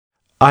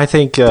I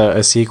think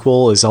a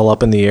sequel is all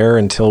up in the air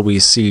until we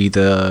see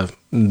the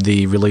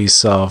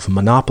release of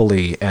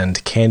Monopoly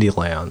and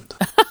Candyland.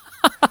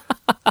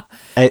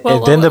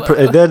 And then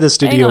the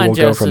studio will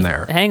go from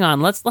there. Hang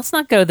on, let's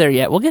not go there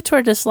yet. We'll get to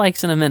our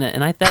dislikes in a minute,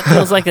 and that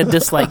feels like a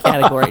dislike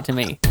category to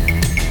me.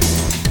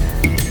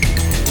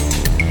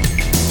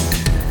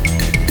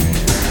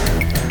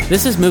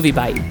 This is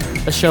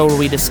MovieByte, a show where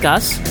we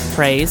discuss,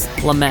 praise,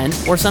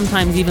 lament, or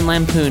sometimes even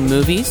lampoon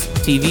movies,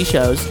 TV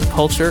shows,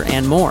 culture,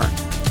 and more.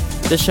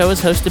 This show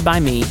is hosted by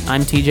me,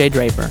 I'm TJ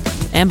Draper,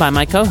 and by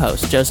my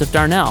co-host, Joseph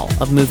Darnell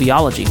of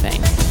Movieology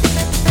fame.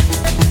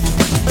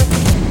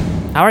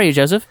 How are you,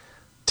 Joseph?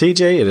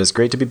 TJ, it is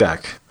great to be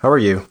back. How are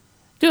you?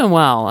 Doing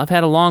well. I've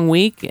had a long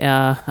week.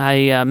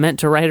 I meant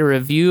to write a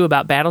review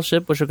about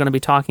Battleship, which we're going to be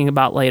talking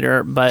about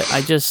later, but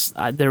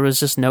there was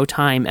just no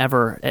time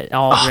ever at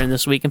all during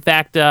this week. In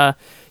fact,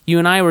 you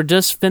and I were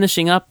just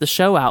finishing up the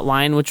show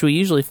outline, which we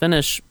usually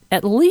finish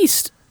at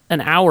least an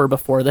hour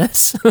before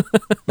this.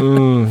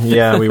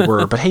 Yeah, we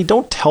were. But hey,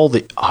 don't tell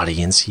the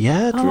audience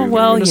yet. Oh,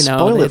 well, you know,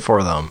 spoil it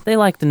for them. They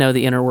like to know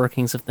the inner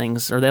workings of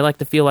things, or they like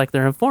to feel like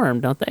they're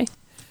informed, don't they?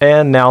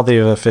 And now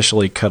they've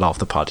officially cut off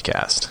the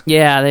podcast.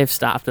 Yeah, they've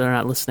stopped. They're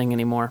not listening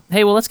anymore.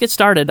 Hey, well, let's get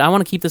started. I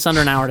want to keep this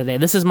under an hour today.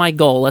 This is my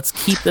goal. Let's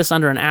keep this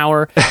under an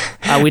hour.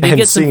 We did and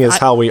get seeing as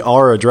how we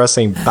are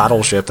addressing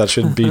Battleship, that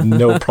should be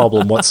no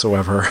problem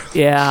whatsoever.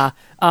 Yeah.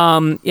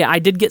 I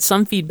did get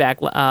some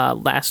feedback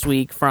last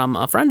week from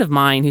a friend of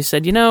mine who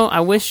said, I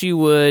wish you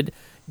would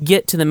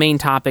get to the main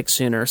topic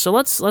sooner. So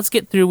let's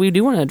get through. We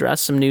do want to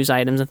address some news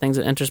items and things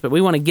of interest, but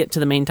we want to get to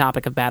the main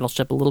topic of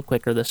Battleship a little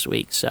quicker this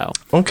week. So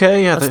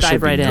okay, yeah, that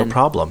should be no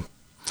problem.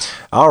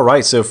 All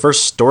right, so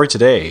first story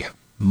today.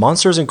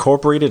 Monsters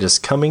Incorporated is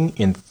coming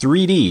in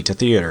 3D to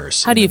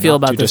theaters. How do you feel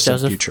about this,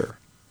 Joseph? Future.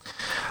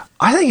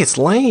 I think it's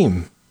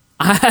lame.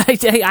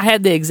 I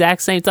had the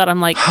exact same thought. I'm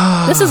like,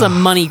 this is a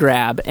money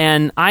grab,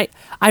 and I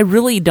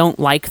really don't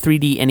like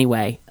 3D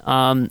anyway.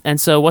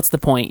 And so what's the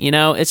point?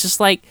 It's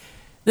just like,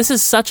 this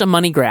is such a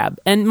money grab.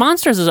 And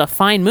Monsters is a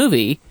fine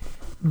movie,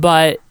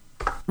 but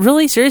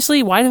really,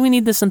 seriously, why do we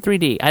need this in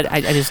 3D?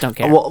 I just don't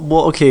care.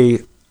 Well, okay,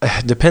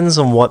 depends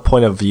on what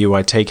point of view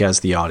I take as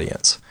the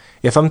audience.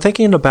 If I'm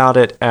thinking about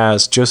it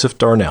as Joseph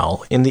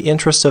Darnell, in the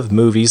interest of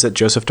movies that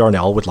Joseph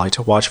Darnell would like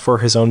to watch for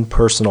his own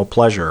personal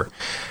pleasure,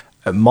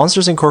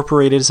 Monsters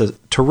Incorporated is a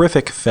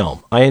terrific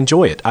film. I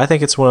enjoy it. I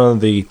think it's one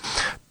of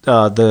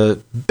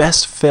the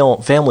best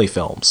family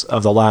films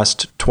of the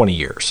last 20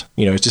 years.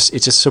 It's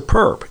just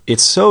superb.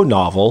 It's so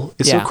novel.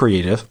 It's so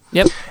creative.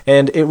 Yep.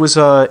 And it was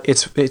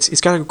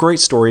it's got a great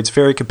story. It's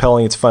very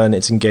compelling. It's fun.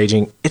 It's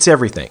engaging. It's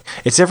everything.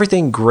 It's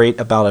everything great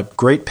about a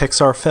great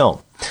Pixar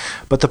film.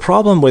 But the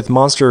problem with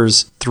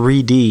Monsters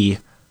 3D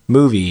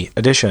movie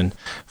edition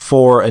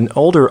for an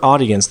older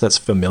audience that's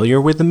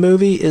familiar with the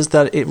movie is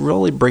that it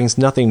really brings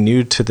nothing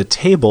new to the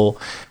table,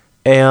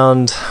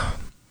 and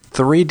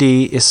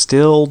 3D is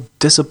still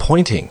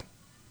disappointing.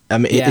 I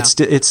mean,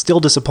 it's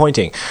still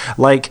disappointing.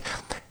 Like,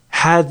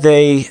 had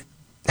they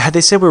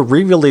said we're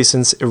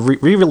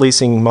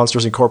re-releasing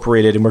Monsters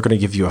Incorporated and we're going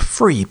to give you a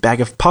free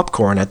bag of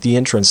popcorn at the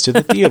entrance to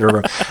the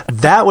theater,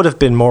 that would have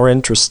been more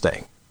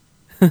interesting.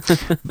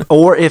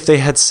 Or if they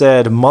had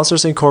said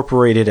Monsters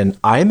Incorporated in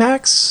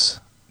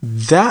IMAX,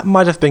 that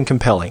might have been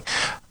compelling.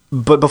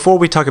 But before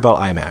we talk about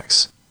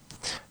IMAX,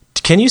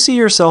 can you see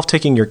yourself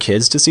taking your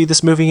kids to see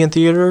this movie in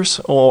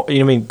theaters? Or,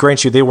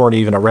 grant you, they weren't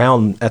even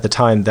around at the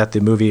time that the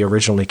movie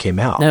originally came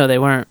out. No, they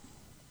weren't.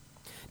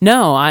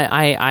 No,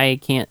 I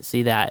can't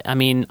see that. I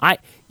mean,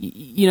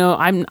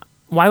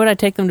 why would I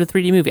take them to a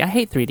 3D movie? I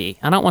hate 3D.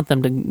 I don't want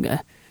them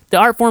to... The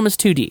art form is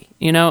 2D.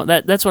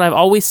 That's what I've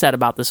always said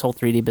about this whole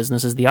 3D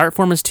business is the art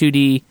form is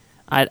 2D.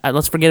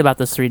 Let's forget about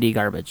this 3D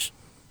garbage.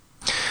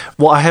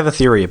 Well, I have a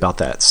theory about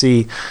that.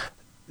 See,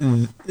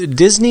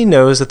 Disney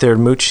knows that they're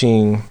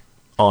mooching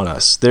on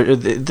us.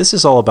 This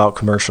is all about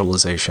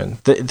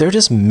commercialization. They're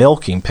just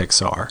milking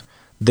Pixar.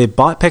 They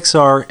bought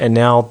Pixar, and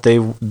now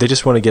they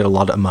just want to get a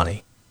lot of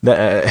money.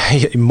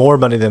 More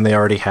money than they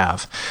already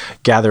have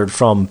gathered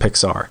from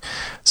Pixar.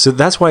 So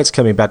that's why it's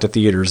coming back to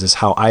theaters, is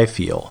how I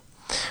feel.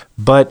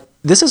 But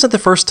this isn't the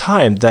first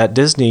time that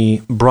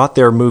Disney brought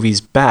their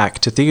movies back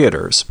to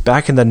theaters.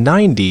 Back in the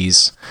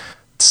 90s,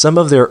 some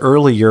of their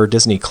earlier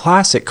Disney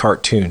classic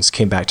cartoons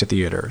came back to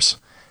theaters.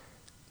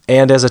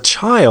 And as a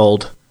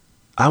child,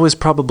 I was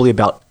probably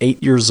about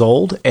 8 years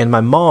old, and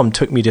my mom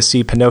took me to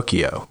see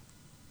Pinocchio.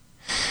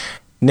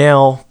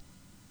 Now,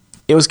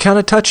 it was kind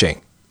of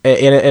touching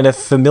in a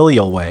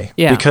familial way,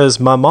 because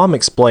my mom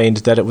explained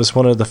that it was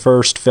one of the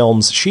first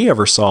films she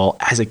ever saw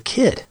as a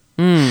kid.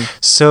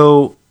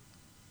 So...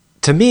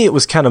 to me, it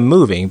was kind of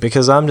moving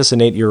because I'm just an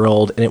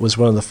 8-year-old, and it was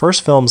one of the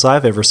first films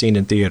I've ever seen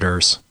in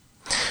theaters.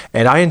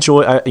 And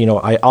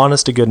I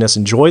honest to goodness,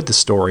 enjoyed the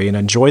story and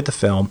enjoyed the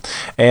film,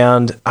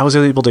 and I was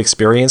able to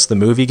experience the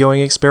movie-going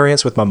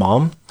experience with my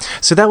mom.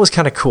 So that was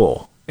kind of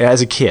cool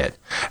as a kid.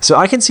 So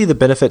I can see the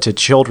benefit to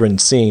children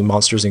seeing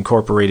Monsters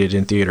Incorporated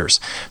in theaters.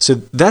 So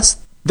that's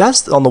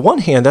that's, on the one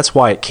hand, that's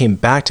why it came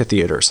back to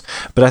theaters.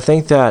 But I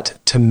think that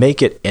to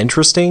make it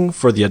interesting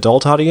for the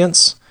adult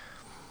audience,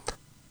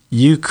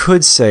 you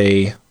could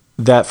say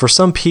that for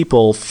some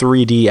people,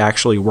 3D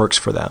actually works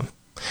for them.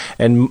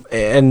 And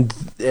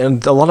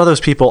a lot of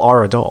those people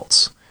are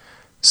adults.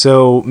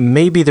 So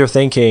maybe they're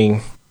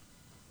thinking,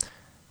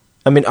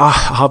 I mean,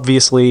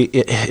 obviously,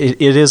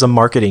 it is a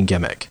marketing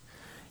gimmick.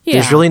 Yeah.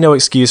 There's really no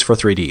excuse for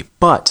 3D.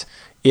 But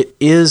it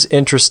is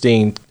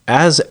interesting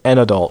as an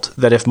adult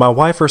that if my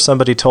wife or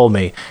somebody told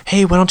me,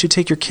 hey, why don't you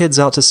take your kids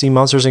out to see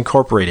Monsters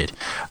Incorporated?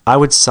 I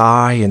would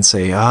sigh and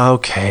say,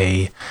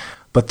 okay.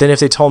 But then if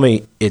they told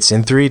me it's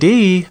in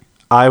 3D,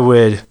 I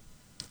would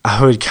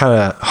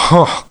kind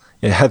of,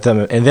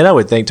 and then I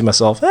would think to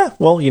myself,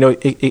 well,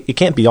 it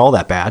can't be all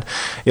that bad.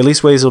 At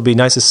least ways it'll be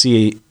nice to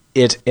see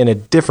it in a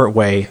different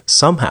way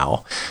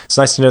somehow. It's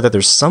nice to know that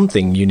there's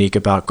something unique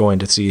about going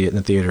to see it in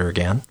the theater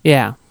again.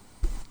 Yeah.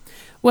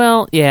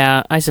 Well,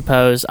 yeah, I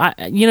suppose.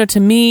 To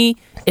me,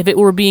 if it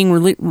were being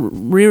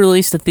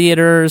re-released to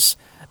theaters,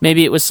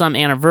 maybe it was some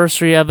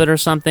anniversary of it or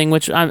something.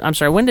 Which I'm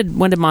sorry. When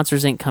did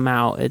Monsters Inc. come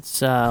out?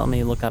 It's let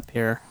me look up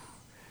here.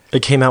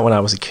 It came out when I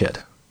was a kid.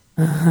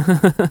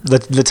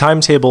 The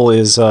timetable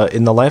is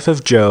in the life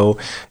of Joe.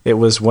 It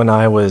was when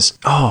I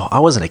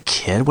wasn't a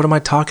kid. What am I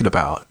talking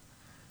about?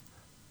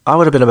 I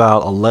would have been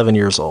about 11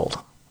 years old.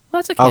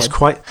 Well, that's a kid.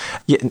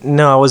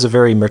 I was a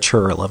very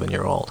mature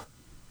 11-year-old.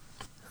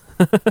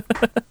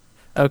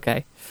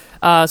 Okay.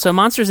 So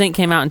Monsters Inc.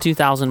 came out in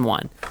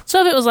 2001.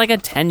 So if it was like a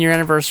 10-year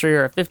anniversary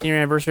or a 15-year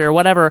anniversary or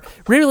whatever,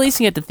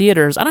 re-releasing it to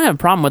theaters, I don't have a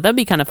problem with that. That'd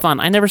be kind of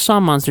fun. I never saw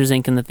Monsters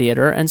Inc. in the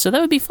theater, and so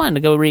that would be fun to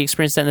go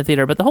re-experience that in the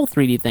theater, but the whole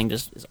 3D thing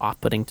just is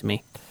off-putting to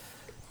me.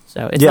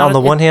 So on the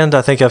one hand,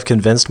 I think I've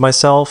convinced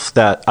myself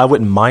that I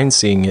wouldn't mind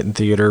seeing it in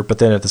theater, but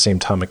then at the same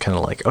time, I'm kind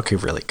of like, okay,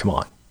 really, come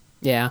on.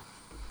 Yeah.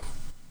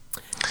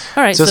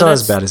 All right. So it's not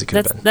as bad as it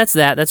could have been. That's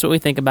that. That's what we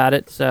think about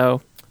it.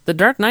 So, The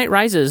Dark Knight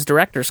Rises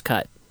director's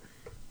cut.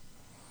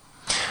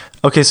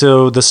 Okay,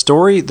 so the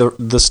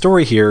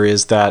story here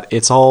is that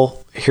it's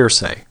all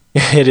hearsay.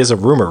 It is a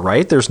rumor,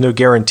 right? There's no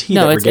guarantee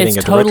that we're getting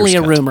a director's cut. No, it's totally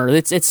a rumor.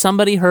 It's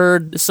somebody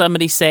heard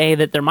somebody say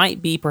that there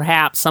might be,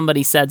 perhaps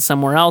somebody said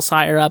somewhere else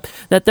higher up,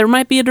 that there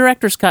might be a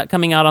director's cut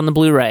coming out on the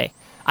Blu-ray.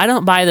 I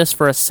don't buy this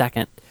for a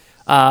second.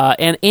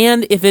 And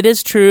if it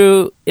is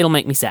true, it'll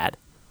make me sad.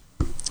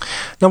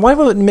 Now, why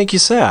would it make you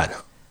sad?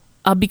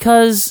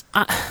 Because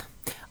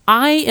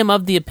I am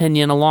of the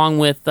opinion, along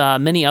with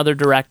many other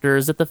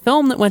directors, that the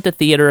film that went to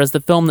theater is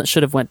the film that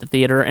should have went to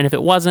theater, and if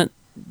it wasn't,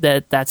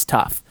 that's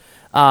tough.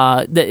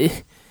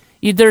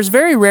 There's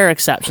very rare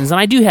exceptions,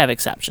 and I do have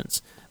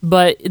exceptions,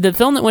 but the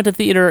film that went to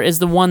theater is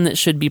the one that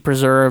should be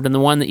preserved and the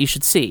one that you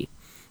should see.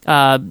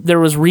 There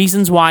was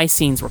reasons why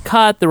scenes were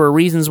cut. There were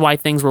reasons why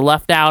things were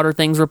left out or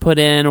things were put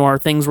in or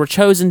things were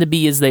chosen to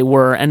be as they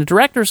were. And a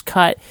director's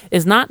cut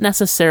is not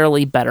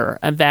necessarily better.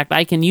 In fact,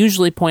 I can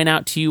usually point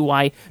out to you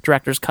why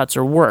director's cuts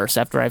are worse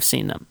after I've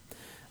seen them.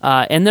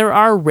 And there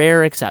are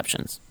rare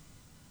exceptions.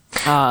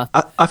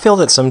 I feel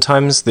that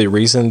sometimes the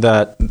reason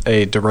that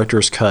a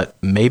director's cut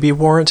may be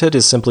warranted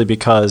is simply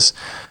because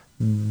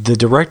the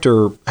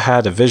director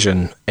had a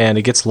vision and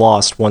it gets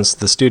lost once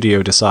the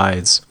studio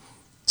decides,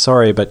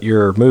 sorry, but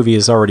your movie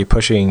is already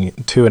pushing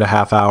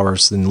 2.5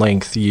 hours in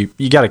length. You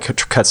got to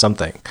cut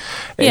something.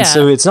 And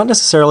so it's not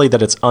necessarily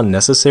that it's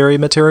unnecessary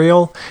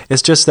material.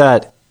 It's just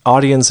that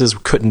audiences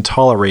couldn't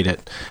tolerate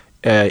it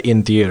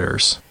in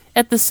theaters.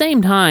 At the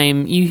same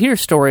time, you hear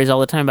stories all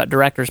the time about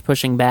directors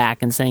pushing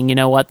back and saying, you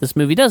know what, this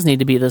movie does need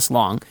to be this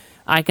long.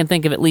 I can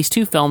think of at least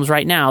 2 films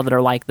right now that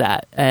are like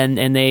that, and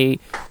they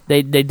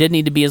did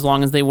need to be as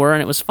long as they were,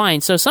 and it was fine.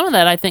 So some of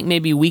that I think may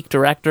be weak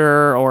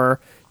director, or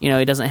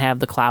he doesn't have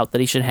the clout that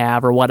he should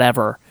have, or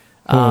whatever.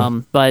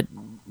 But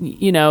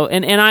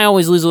and I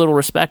always lose a little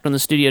respect when the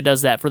studio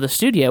does that for the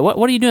studio.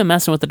 What are you doing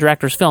messing with the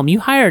director's film? You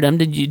hired him.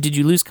 Did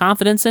you lose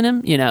confidence in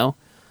him?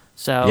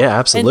 So yeah,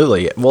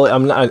 absolutely. Well,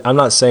 I'm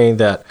not saying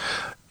that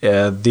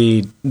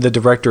the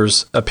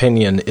director's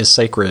opinion is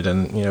sacred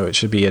and it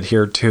should be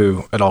adhered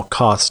to at all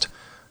cost.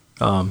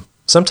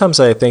 Sometimes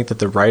I think that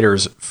the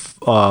writer's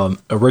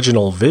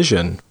original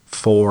vision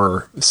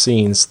for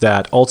scenes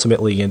that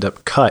ultimately end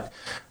up cut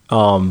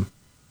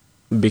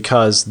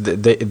because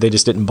they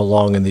just didn't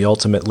belong in the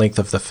ultimate length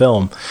of the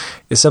film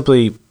is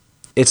simply,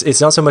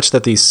 it's not so much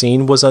that the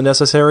scene was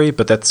unnecessary,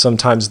 but that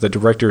sometimes the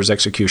director's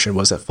execution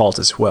was at fault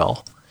as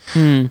well.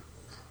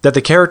 That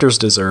the characters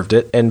deserved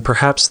it, and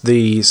perhaps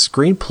the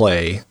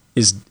screenplay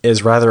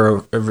is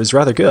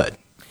rather good,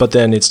 but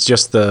then it's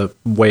just the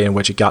way in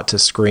which it got to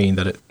screen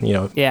that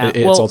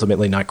it's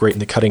ultimately not great in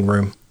the cutting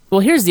room. Well,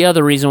 here's the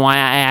other reason why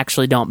I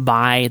actually don't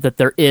buy that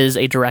there is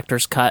a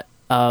director's cut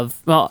of.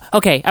 Well,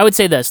 okay, I would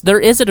say this: there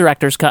is a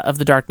director's cut of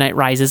The Dark Knight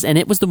Rises, and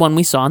it was the one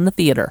we saw in the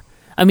theater.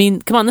 I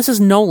mean, come on, this is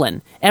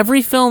Nolan.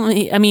 Every film,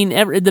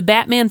 the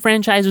Batman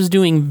franchise was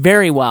doing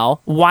very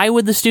well. Why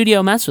would the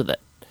studio mess with it?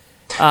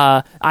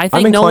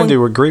 I'm inclined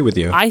to agree with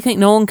you. I think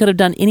Nolan could have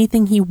done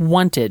anything he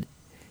wanted,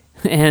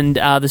 and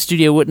the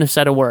studio wouldn't have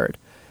said a word.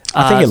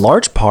 I think in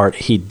large part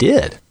he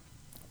did.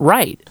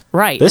 Right.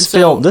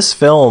 This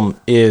film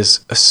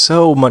is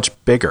so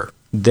much bigger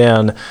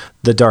than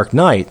The Dark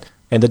Knight,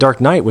 and The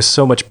Dark Knight was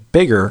so much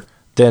bigger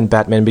than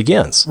Batman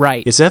Begins.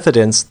 Right. It's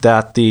evidence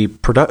that the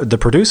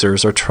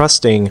producers are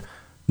trusting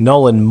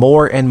Nolan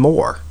more and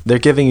more. They're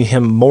giving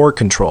him more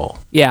control.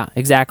 Yeah,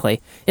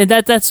 exactly. And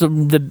that's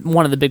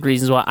one of the big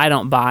reasons why I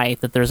don't buy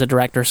that there's a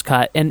director's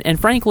cut. And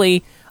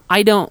frankly,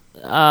 I don't,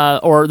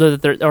 or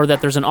that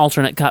there's an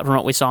alternate cut from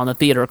what we saw in the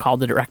theater called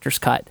the director's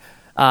cut.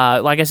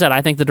 Like I said,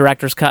 I think the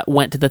director's cut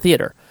went to the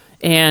theater.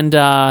 And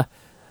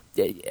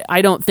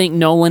I don't think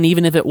Nolan,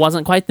 even if it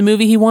wasn't quite the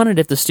movie he wanted,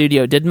 if the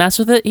studio did mess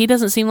with it, he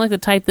doesn't seem like the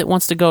type that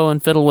wants to go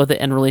and fiddle with it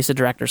and release a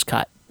director's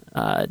cut.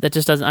 That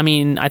just doesn't. I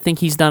mean, I think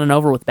he's done and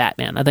over with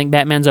Batman. I think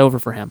Batman's over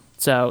for him.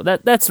 So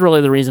that's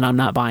really the reason I'm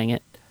not buying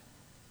it.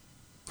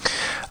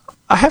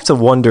 I have to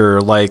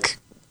wonder, like,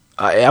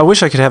 I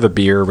wish I could have a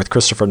beer with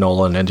Christopher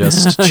Nolan and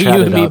just chat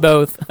you and me up.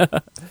 both.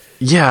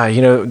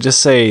 Yeah,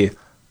 just say,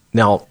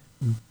 now,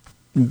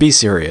 be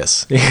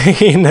serious.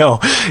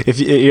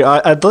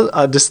 I'd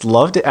just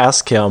love to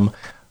ask him,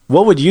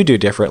 what would you do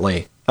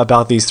differently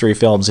about these three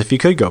films if you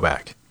could go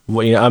back?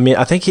 Well,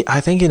 I think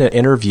in an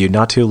interview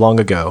not too long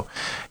ago,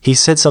 he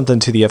said something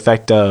to the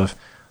effect of,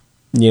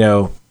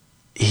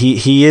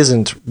 he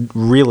isn't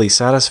really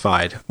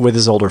satisfied with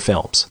his older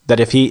films. That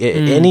if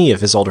any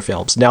of his older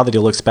films, now that he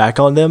looks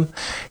back on them,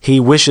 he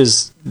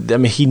wishes.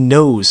 He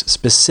knows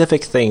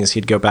specific things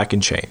he'd go back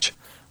and change.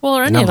 Well,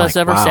 are any of us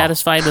ever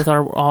satisfied with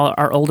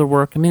our older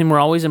work? I mean, we're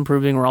always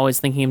improving. We're always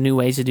thinking of new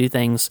ways to do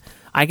things.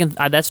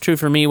 That's true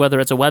for me, whether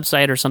it's a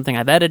website or something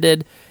I've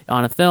edited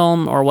on a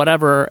film or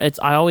whatever.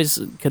 I always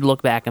could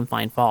look back and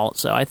find fault.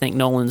 So I think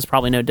Nolan's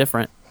probably no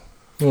different.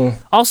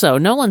 Also,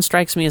 Nolan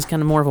strikes me as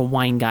kind of more of a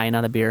wine guy,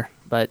 not a beer.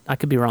 But I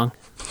could be wrong.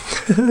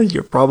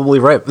 You're probably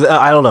right.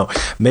 I don't know.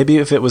 Maybe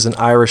if it was an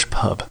Irish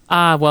pub.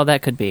 Well,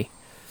 that could be.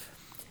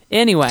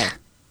 Anyway.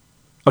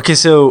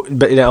 So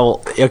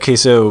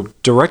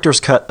director's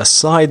cut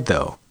aside,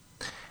 though,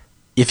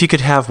 if you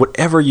could have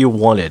whatever you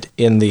wanted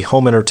in the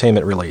home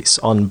entertainment release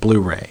on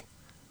Blu-ray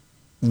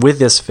with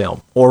this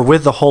film, or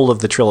with the whole of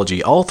the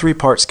trilogy, all three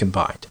parts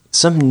combined,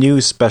 some new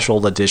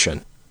special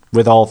edition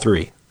with all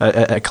three,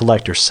 a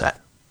collector's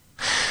set,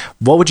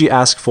 what would you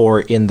ask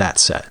for in that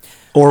set?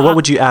 Or what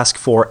would you ask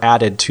for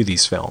added to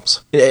these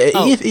films?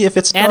 If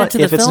it's not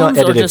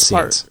edited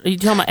scenes. Are you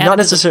talking about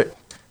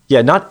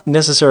not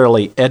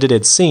necessarily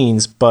edited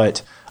scenes,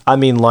 but I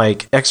mean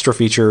like extra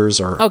features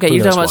or... Okay,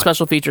 you're talking about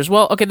special features.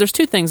 Well, okay, there's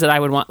two things that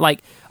I would want.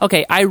 Like,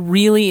 okay, I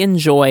really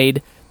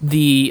enjoyed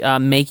the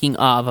making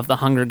of The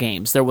Hunger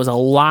Games. There was a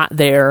lot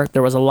there.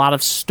 There was a lot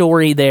of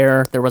story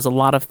there. There was a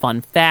lot of fun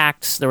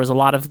facts. There was a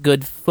lot of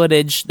good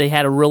footage. They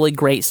had a really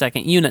great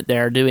second unit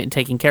there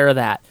taking care of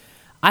that.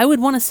 I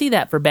would want to see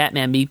that for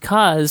Batman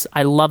because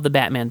I love the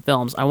Batman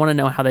films. I want to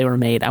know how they were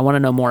made. I want to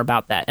know more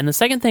about that. And the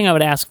second thing I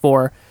would ask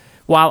for,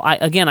 while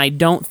I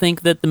don't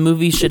think that the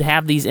movies should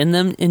have these in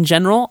them in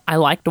general, I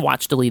like to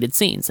watch deleted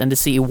scenes and to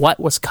see what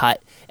was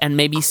cut and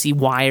maybe see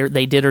why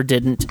they did or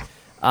didn't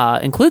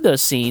include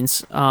those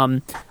scenes.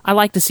 I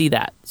like to see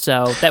that.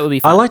 So that would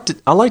be fun.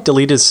 I like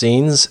deleted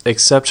scenes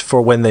except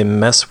for when they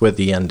mess with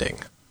the ending.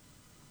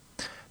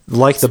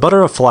 Like the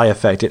Butterfly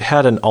Effect, it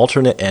had an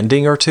alternate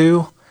ending or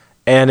two,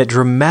 and it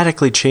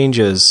dramatically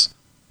changes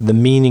the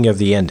meaning of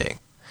the ending.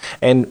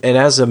 And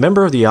as a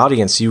member of the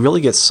audience, you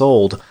really get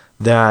sold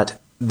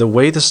that the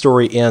way the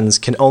story ends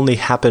can only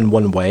happen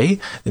one way,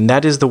 and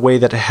that is the way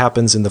that it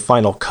happens in the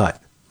final cut.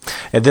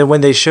 And then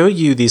when they show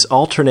you these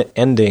alternate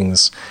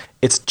endings,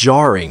 it's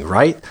jarring,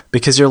 right?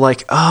 Because you're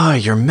like,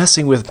 you're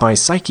messing with my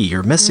psyche.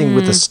 You're messing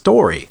with the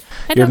story.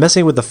 You're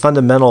messing with the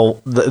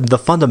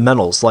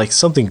fundamentals, like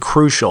something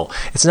crucial.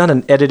 It's not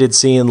an edited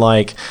scene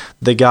like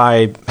the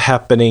guy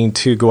happening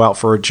to go out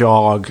for a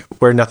jog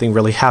where nothing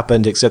really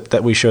happened except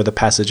that we show the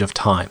passage of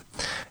time.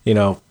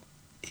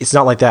 It's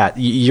not like that.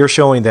 You're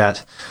showing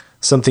that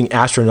something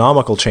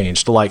astronomical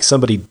changed, like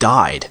somebody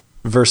died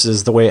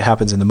versus the way it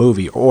happens in the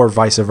movie, or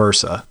vice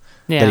versa.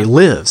 Yeah. That he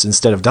lives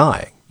instead of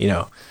dying.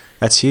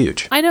 That's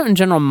huge. I don't in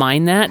general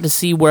mind that, to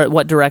see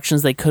what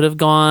directions they could have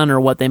gone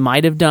or what they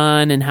might have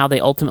done and how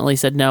they ultimately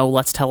said, no,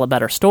 let's tell a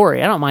better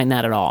story. I don't mind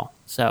that at all.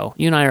 So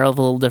you and I are of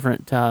a little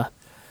different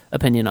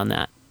opinion on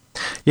that.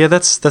 Yeah,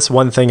 that's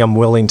one thing I'm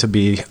willing to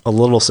be a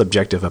little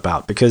subjective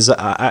about, because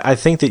I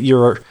think that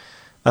you're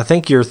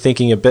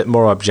thinking a bit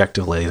more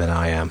objectively than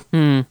I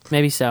am.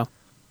 Maybe so.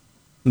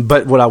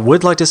 But what I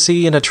would like to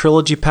see in a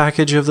trilogy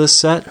package of this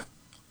set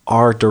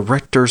are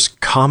director's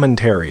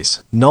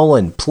commentaries.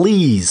 Nolan,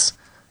 please,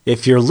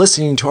 if you're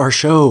listening to our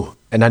show,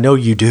 and I know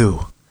you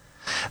do,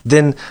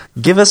 then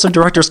give us some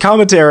director's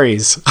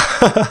commentaries.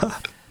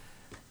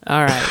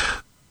 All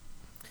right.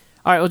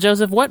 Well,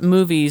 Joseph, what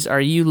movies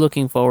are you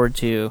looking forward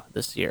to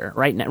this year?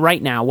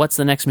 Right now, what's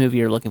the next movie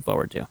you're looking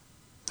forward to?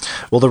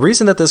 Well, the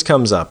reason that this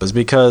comes up is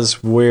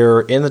because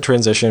we're in the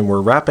transition,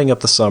 we're wrapping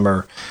up the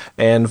summer,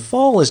 and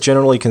fall is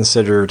generally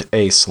considered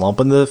a slump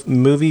in the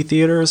movie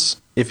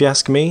theaters, if you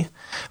ask me.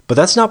 But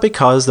that's not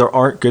because there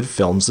aren't good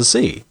films to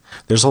see.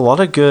 There's a lot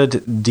of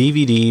good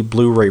DVD,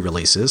 Blu-ray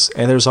releases,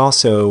 and there's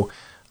also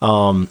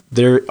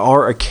There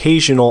are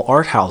occasional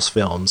art house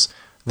films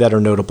that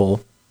are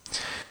notable.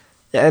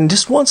 And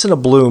just once in a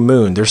blue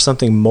moon, there's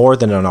something more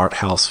than an art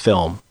house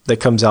film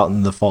that comes out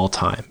in the fall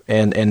time.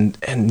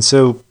 And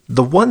so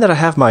the one that I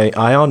have my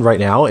eye on right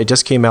now, it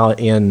just came out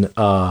in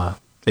a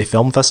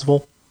film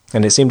festival,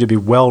 and it seemed to be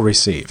well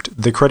received.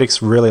 The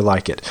critics really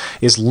like it,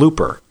 is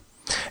Looper.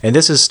 And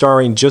this is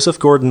starring Joseph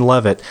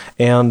Gordon-Levitt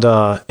and,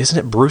 isn't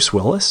it Bruce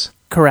Willis?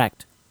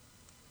 Correct.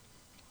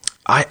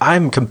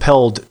 I'm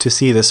compelled to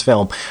see this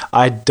film.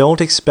 I don't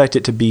expect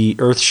it to be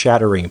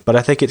earth-shattering, but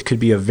I think it could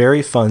be a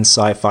very fun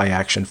sci-fi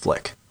action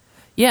flick.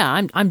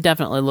 Yeah, I'm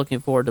definitely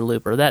looking forward to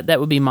Looper. That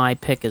would be my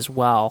pick as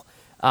well.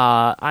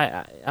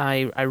 I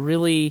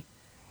really,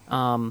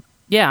 I'm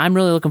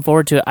really looking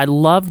forward to it. I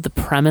loved the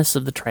premise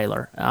of the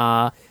trailer.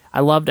 I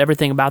loved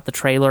everything about the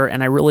trailer,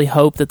 and I really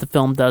hope that the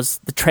film does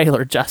the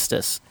trailer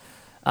justice.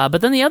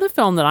 But then the other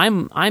film that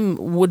I'm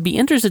would be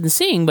interested in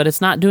seeing, but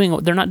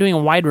they're not doing a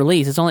wide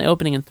release. It's only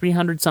opening in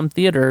 300 some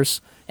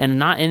theaters and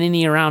not in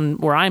any around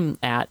where I'm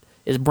at,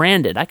 is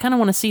Branded. I kind of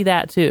want to see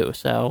that too.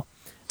 So,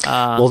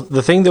 well,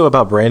 the thing though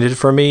about Branded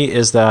for me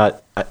is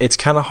that it's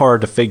kind of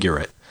hard to figure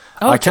it.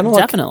 Oh,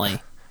 definitely.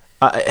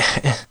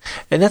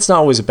 And that's not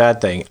always a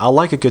bad thing. I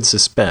like a good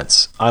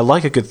suspense. I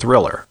like a good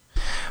thriller.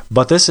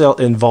 But this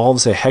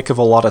involves a heck of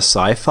a lot of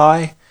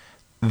sci-fi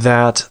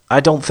that I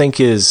don't think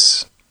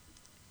is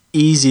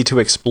easy to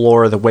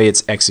explore the way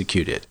it's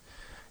executed.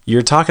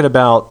 You're talking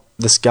about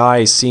this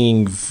guy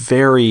seeing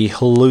very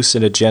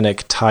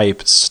hallucinogenic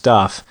type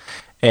stuff,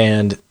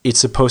 and it's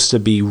supposed to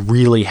be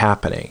really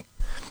happening.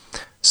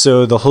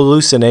 So the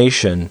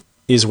hallucination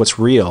is what's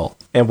real,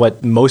 and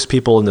what most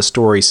people in the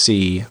story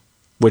see,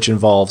 which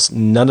involves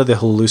none of the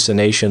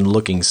hallucination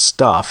looking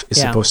stuff,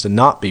 is supposed to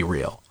not be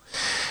real.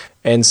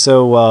 And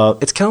so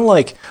it's kind of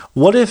like,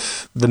 what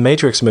if the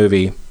Matrix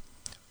movie,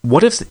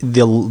 what if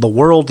the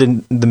world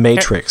in the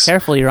Matrix...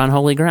 Careful, you're on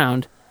holy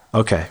ground.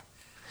 Okay.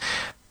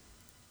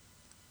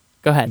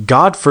 Go ahead.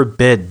 God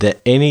forbid that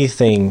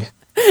anything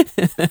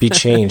be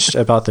changed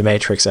about the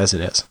Matrix as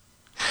it is.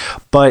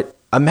 But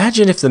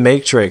imagine if the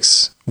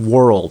Matrix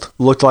world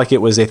looked like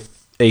it was a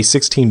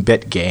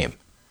 16-bit game.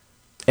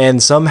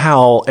 And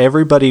somehow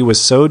everybody was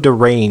so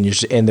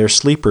deranged in their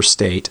sleeper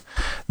state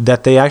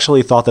that they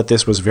actually thought that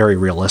this was very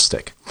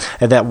realistic.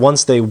 And that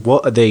once they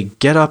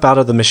get up out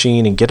of the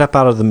machine and get up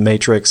out of the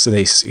Matrix, and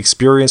they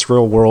experience the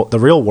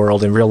real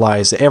world and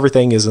realize that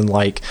everything is in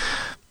like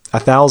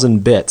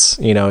 1,000 bits.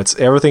 You know,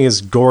 everything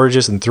is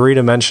gorgeous and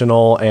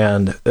three-dimensional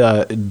and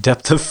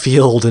depth of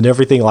field and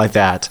everything like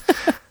that.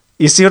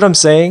 You see what I'm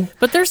saying?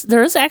 But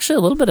there is actually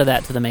a little bit of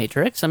that to the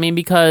Matrix. I mean,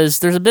 because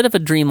there's a bit of a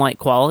dreamlike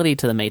quality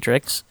to the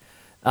Matrix.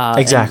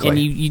 Exactly. And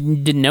you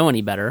didn't know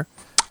any better.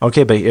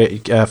 Okay,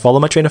 but follow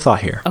my train of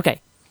thought here.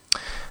 Okay.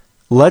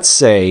 Let's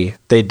say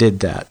they did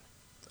that.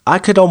 I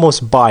could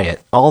almost buy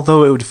it,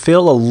 although it would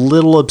feel a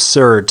little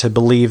absurd to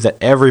believe that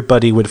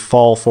everybody would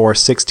fall for a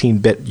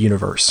 16-bit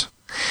universe.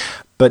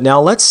 But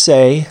now let's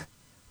say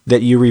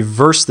that you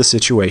reverse the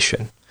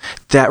situation.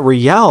 That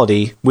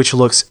reality, which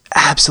looks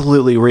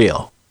absolutely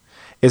real,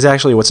 is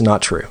actually what's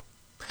not true.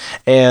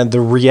 And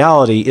the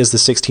reality is the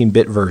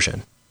 16-bit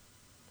version.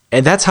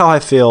 And that's how I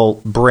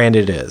feel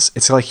Branded is.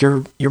 It's like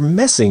you're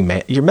messing,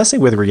 man. You're messing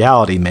with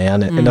reality,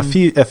 man, in a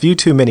few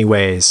too many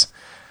ways.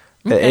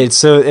 Okay.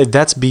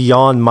 That's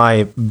beyond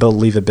my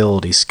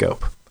believability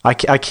scope. I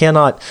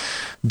cannot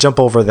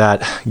jump over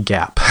that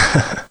gap.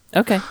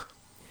 Okay.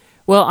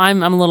 Well,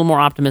 I'm a little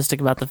more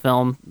optimistic about the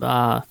film,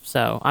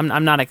 so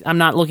I'm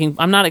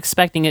not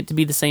expecting it to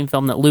be the same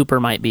film that Looper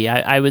might be.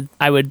 I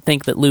would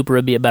think that Looper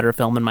would be a better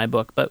film in my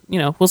book, but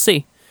we'll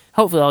see.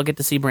 Hopefully, I'll get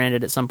to see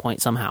Branded at some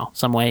point, somehow,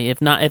 some way. If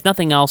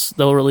nothing else,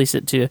 they'll release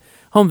it to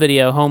home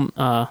video, home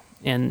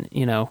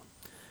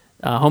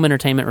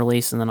entertainment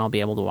release, and then I'll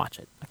be able to watch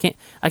it.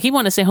 I keep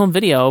wanting to say home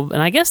video,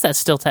 and I guess that's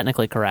still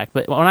technically correct.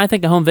 But when I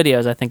think of home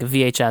videos, I think of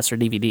VHS or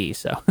DVD.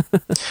 So.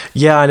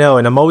 Yeah, I know,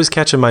 and I'm always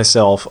catching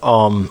myself.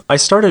 I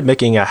started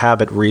making a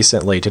habit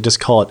recently to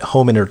just call it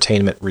home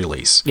entertainment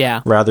release,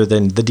 rather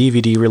than the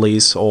DVD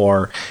release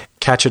or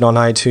catch it on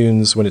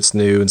iTunes when it's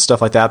new and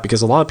stuff like that,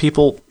 because a lot of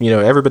people,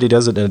 everybody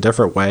does it in a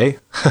different way.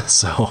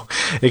 So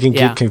it can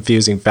get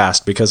confusing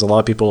fast, because a lot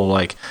of people are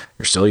like,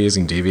 you're still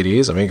using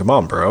DVDs? I mean, come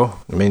on, bro.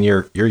 I mean,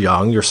 you're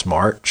young, you're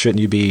smart. Shouldn't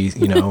you be,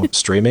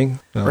 streaming?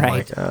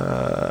 Right.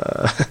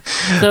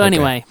 So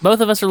anyway,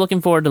 both of us are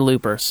looking forward to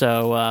Looper.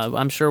 So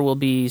I'm sure we'll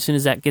be, as soon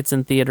as that gets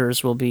in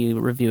theaters, we'll be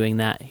reviewing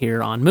that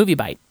here on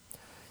MovieByte.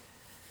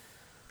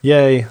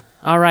 Yay.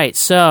 All right.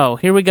 So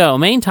here we go.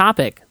 Main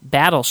topic,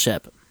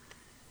 Battleship.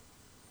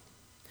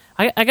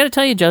 I got to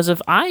tell you, Joseph,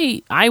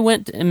 I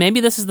went, and maybe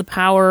this is the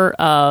power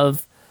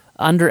of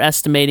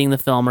underestimating the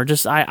film, or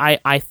just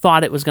I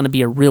thought it was going to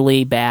be a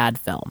really bad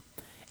film.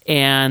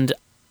 And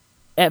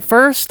at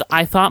first,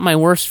 I thought my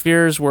worst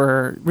fears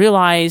were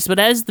realized, but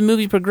as the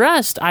movie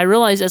progressed, I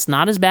realized it's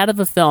not as bad of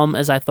a film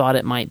as I thought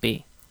it might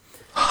be.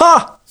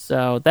 Ha!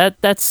 So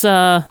that's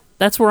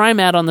where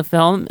I'm at on the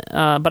film,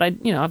 but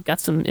I've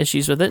got some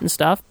issues with it and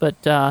stuff, but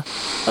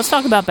let's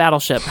talk about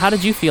Battleship. How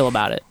did you feel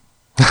about it?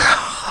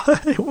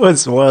 It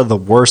was one of the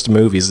worst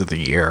movies of the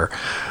year.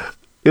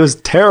 It was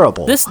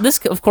terrible. This,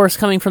 of course,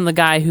 coming from the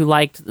guy who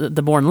liked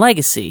The Bourne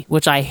Legacy,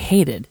 which I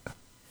hated.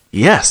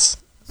 Yes.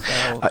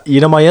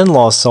 So. My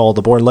in-laws saw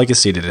The Bourne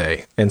Legacy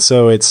today, and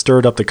so it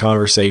stirred up the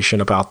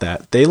conversation about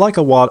that. They like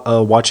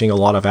watching a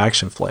lot of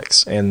action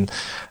flicks, and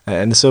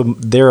so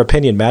their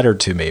opinion mattered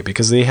to me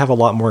because they have a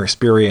lot more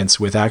experience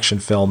with action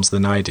films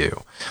than I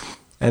do.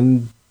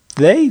 And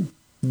they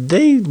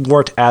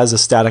weren't as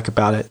ecstatic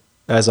about it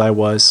as I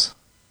was.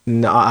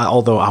 No,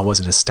 although I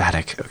wasn't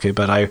ecstatic, okay,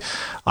 but I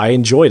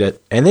enjoyed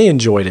it, and they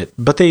enjoyed it,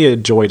 but they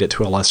enjoyed it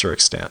to a lesser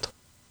extent.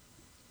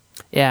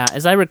 Yeah,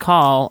 as I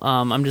recall,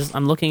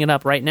 I'm looking it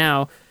up right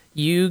now.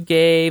 You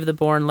gave The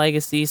Bourne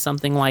Legacy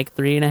something like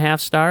 3.5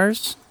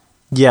 stars.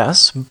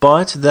 Yes,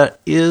 but that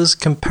is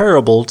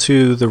comparable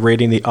to the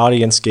rating the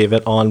audience gave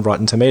it on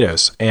Rotten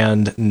Tomatoes.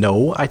 And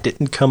no, I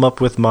didn't come up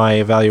with my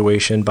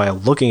evaluation by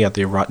looking at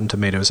the Rotten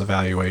Tomatoes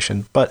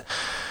evaluation, but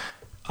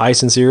I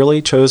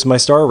sincerely chose my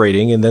star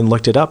rating and then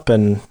looked it up,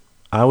 and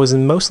I was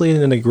mostly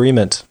in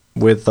agreement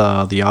with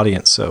the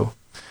audience, so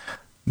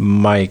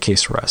my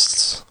case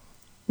rests.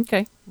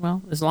 Okay.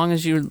 Well, as long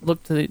as you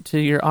look to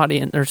your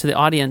audience or to the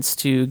audience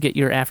to get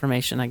your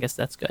affirmation, I guess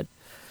that's good.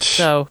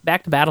 So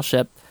back to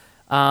Battleship.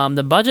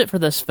 The budget for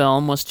this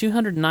film was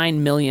 $209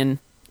 million,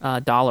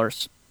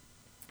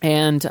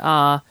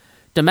 and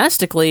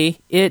domestically,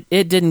 it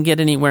didn't get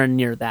anywhere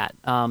near that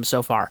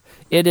so far.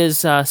 It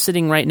is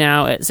sitting right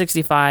now at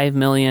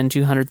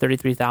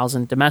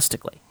 $65,233,000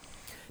 domestically.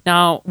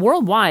 Now,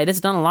 worldwide, it's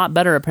done a lot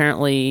better,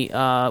 apparently,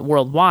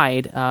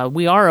 worldwide.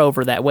 We are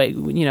over that way.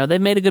 They've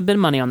made a good bit of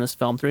money on this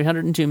film,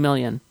 $302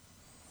 million.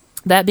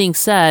 That being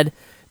said,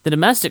 the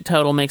domestic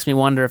total makes me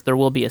wonder if there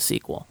will be a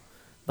sequel.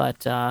 But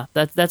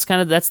that's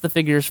the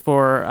figures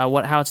for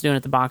how it's doing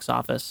at the box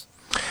office.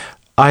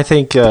 I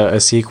think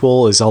a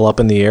sequel is all up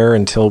in the air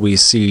until we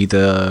see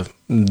the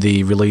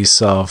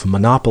release of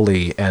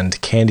Monopoly and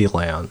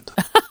Candyland.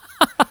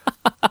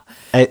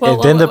 And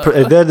then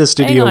the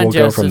studio will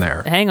go from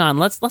there. Hang on,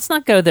 let's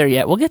not go there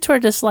yet. We'll get to our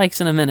dislikes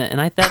in a minute, and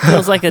that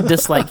feels like a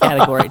dislike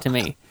category to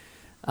me.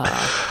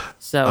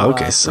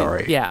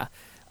 Sorry. Yeah.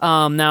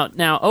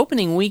 Now,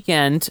 opening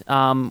weekend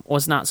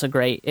was not so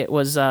great. It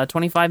was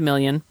 $25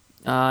 million.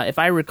 If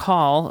I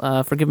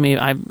recall, forgive me,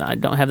 I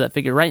don't have that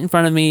figure right in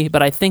front of me,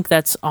 but I think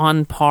that's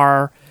on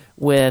par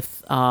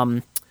with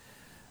Total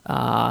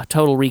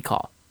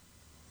Recall,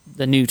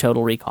 the new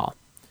Total Recall,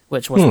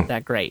 which wasn't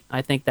that great.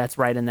 I think that's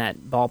right in that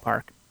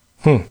ballpark.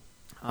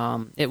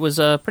 It was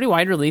a pretty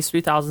wide release,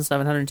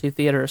 3,702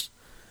 theaters.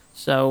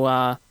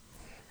 So,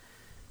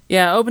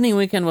 opening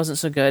weekend wasn't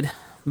so good.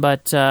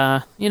 But,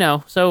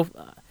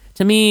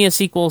 to me, a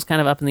sequel is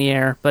kind of up in the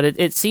air. But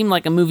it seemed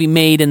like a movie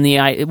made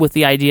with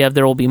the idea of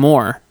there will be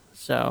more.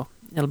 So,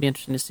 it'll be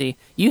interesting to see.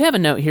 You have a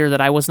note here that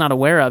I was not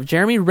aware of.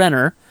 Jeremy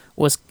Renner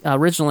was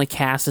originally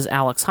cast as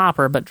Alex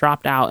Hopper, but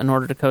dropped out in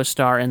order to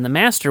co-star in The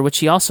Master, which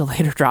he also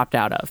later dropped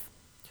out of.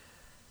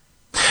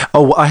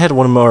 Oh, I had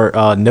one more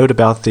note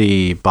about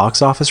the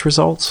box office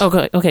results.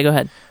 Okay, go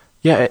ahead.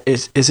 Yeah,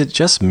 is it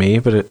just me?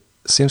 But it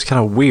seems kind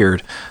of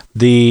weird.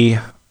 The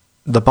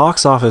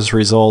box office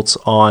results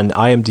on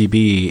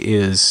IMDb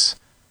is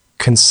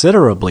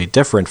considerably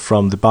different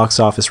from the box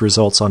office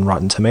results on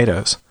Rotten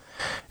Tomatoes.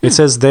 It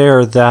says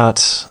there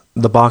that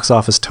the box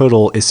office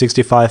total is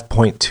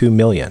 $65.2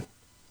 million.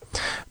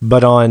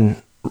 But on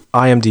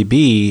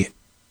IMDb,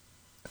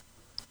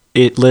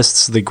 it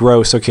lists the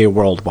gross,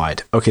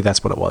 worldwide. Okay,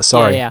 that's what it was.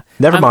 Sorry. Yeah.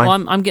 Never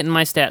mind. I'm getting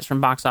my stats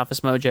from Box Office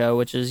Mojo,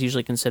 which is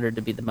usually considered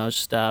to be the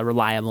most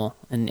reliable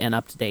and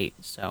up-to-date.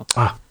 So.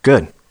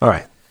 Good. All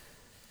right.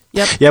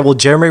 Yep. Yeah, well,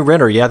 Jeremy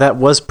Renner, that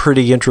was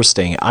pretty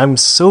interesting. I'm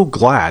so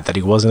glad that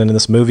he wasn't in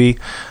this movie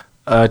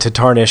to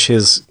tarnish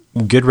his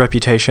good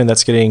reputation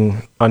that's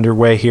getting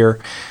underway here.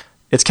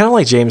 It's kind of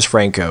like James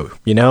Franco.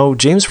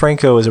 James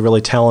Franco is a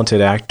really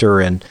talented actor,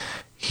 and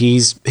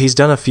he's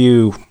done a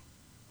few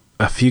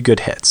good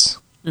hits.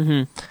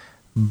 Mm-hmm.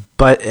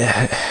 But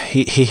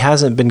he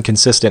hasn't been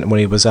consistent when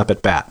he was up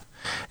at bat.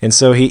 And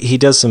so he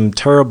does some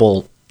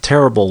terrible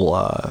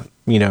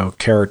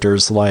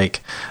characters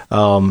like,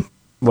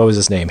 what was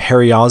his name?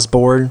 Harry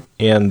Osborn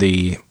in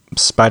the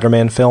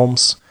Spider-Man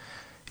films.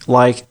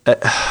 Like,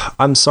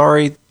 I'm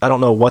sorry, I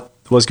don't know what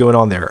was going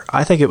on there.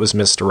 I think it was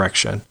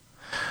misdirection.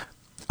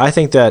 I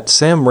think that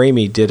Sam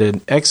Raimi did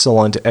an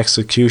excellent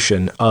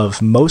execution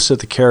of most of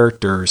the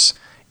characters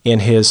in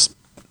his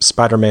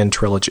Spider-Man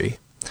trilogy.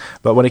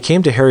 But when it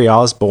came to Harry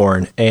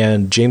Osborn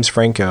and James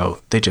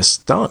Franco, they just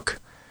stunk.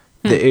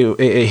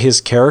 His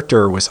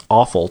character was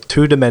awful.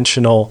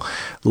 Two-dimensional,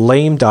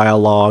 lame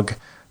dialogue,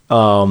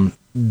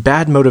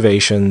 bad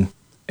motivation,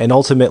 and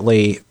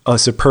ultimately a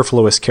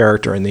superfluous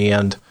character in the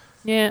end.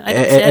 Yeah,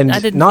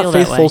 I didn't not feel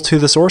faithful that way. to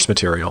the source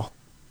material.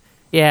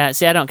 Yeah,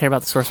 see, I don't care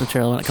about the source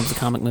material when it comes to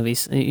comic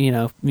movies.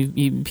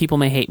 People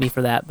may hate me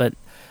for that, but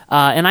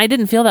and I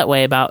didn't feel that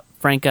way about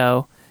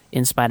Franco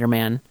in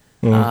Spider-Man.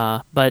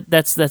 But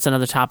that's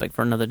another topic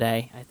for another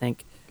day, I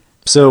think.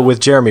 So with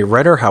Jeremy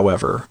Renner,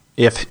 however,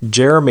 if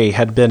Jeremy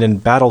had been in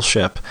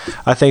Battleship,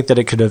 I think that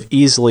it could have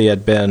easily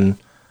had been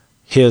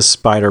his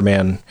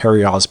Spider-Man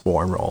Harry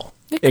Osborn role.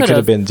 It could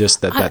have been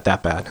just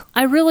that bad.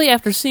 I really,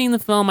 after seeing the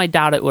film, I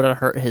doubt it would have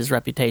hurt his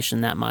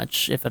reputation that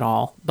much, if at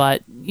all.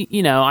 But,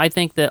 I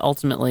think that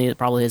ultimately it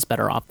probably is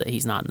better off that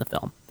he's not in the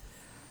film.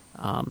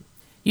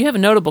 You have a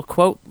notable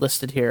quote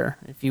listed here,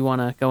 if you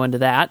want to go into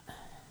that.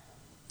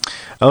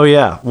 Oh,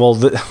 yeah. Well,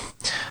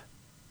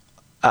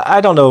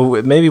 I don't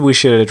know. Maybe we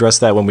should address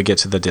that when we get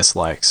to the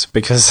dislikes,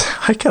 because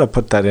I kind of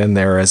put that in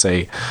there as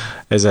a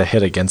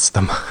hit against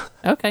them.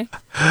 Okay.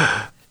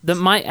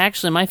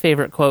 My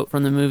favorite quote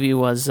from the movie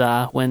was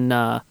when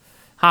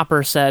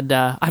Hopper said,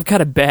 "I've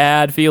got a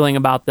bad feeling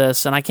about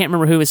this," and I can't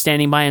remember who was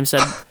standing by him.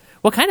 Said,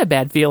 "What kind of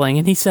bad feeling?"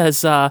 And he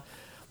says,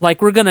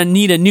 "Like we're gonna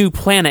need a new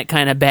planet,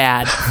 kind of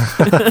bad."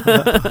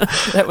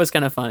 That was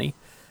kind of funny.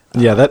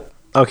 Yeah,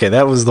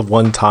 that was the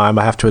one time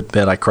I have to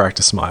admit I cracked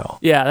a smile.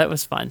 Yeah, that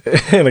was fun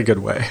in a good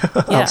way.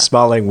 Yeah. I'm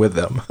smiling with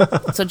them.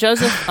 So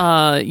Joseph,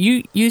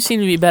 you seem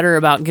to be better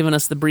about giving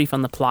us the brief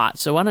on the plot.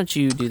 So why don't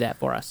you do that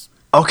for us?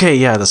 Okay,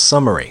 yeah, the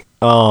summary.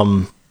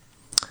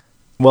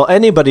 Well,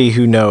 anybody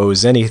who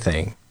knows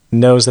anything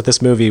knows that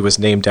this movie was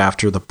named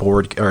after the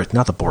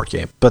not the board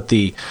game, but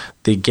the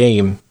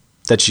game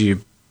that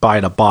you buy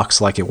in a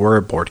box like it were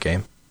a board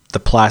game, the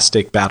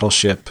plastic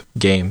Battleship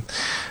game,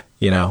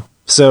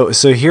 So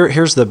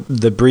here's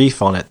the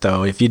brief on it,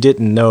 though. If you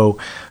didn't know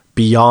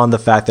beyond the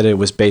fact that it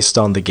was based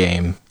on the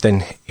game,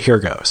 then here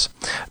goes.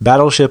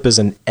 Battleship is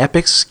an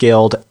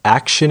epic-scaled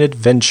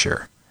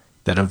action-adventure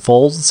that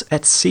unfolds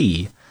at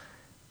sea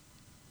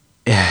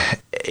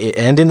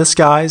and in the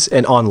skies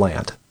and on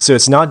land. So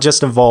it's not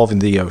just involving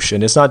the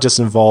ocean. It's not just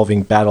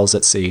involving battles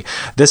at sea.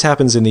 This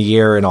happens in the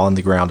air and on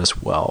the ground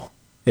as well,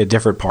 at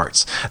different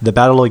parts. The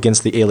battle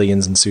against the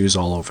aliens ensues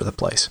all over the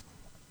place.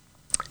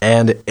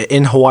 And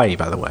in Hawaii,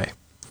 by the way.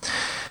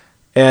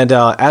 And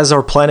as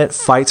our planet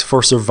fights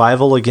for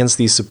survival against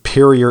these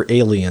superior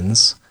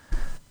aliens,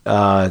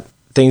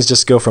 things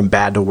just go from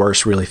bad to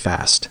worse really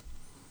fast.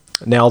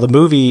 Now, the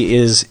movie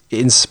is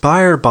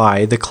inspired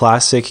by the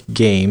classic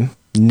game,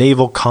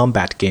 naval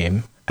combat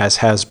game, as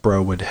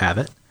Hasbro would have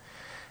it.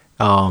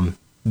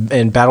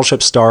 And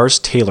Battleship stars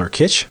Taylor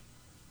Kitsch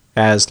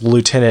as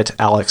Lieutenant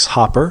Alex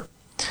Hopper,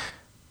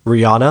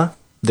 Rihanna,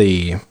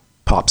 the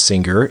pop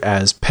singer,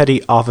 as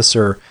Petty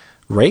Officer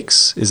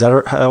Rakes. Is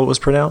that how it was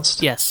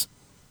pronounced? Yes.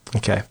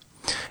 Okay.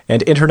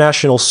 And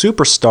international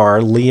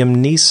superstar Liam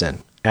Neeson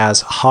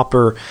as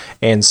Hopper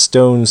and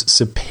Stone's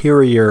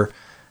superior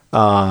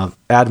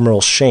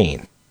Admiral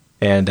Shane.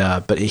 And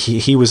but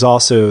he was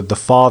also the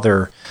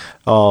father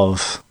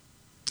of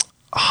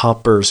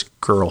Hopper's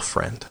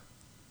girlfriend.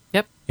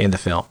 Yep. In the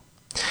film.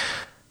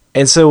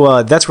 And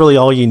so that's really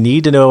all you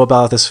need to know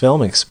about this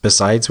film,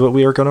 besides what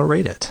we are going to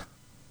rate it.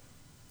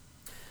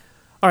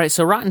 All right,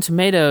 so Rotten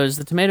Tomatoes,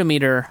 the tomato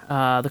meter,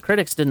 the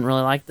critics didn't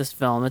really like this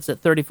film. It's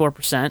at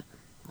 34%,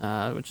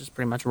 which is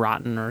pretty much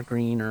rotten or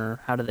green or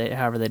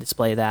however they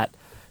display that.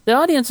 The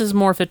audience is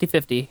more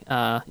 50-50.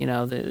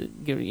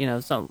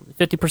 So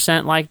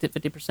 50% liked it,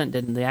 50%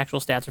 didn't. The actual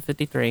stats are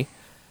 53.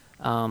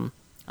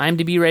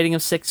 IMDb rating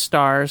of 6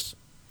 stars.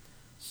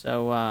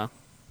 So,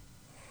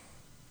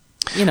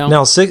 Now,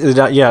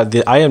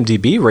 the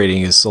IMDb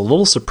rating is a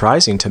little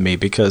surprising to me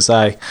because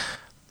I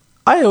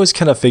always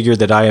kind of figured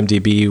that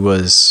IMDb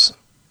was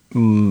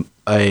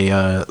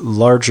a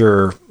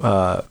larger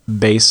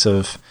base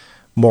of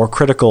more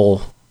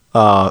critical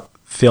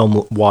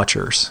film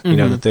watchers.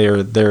 Mm-hmm.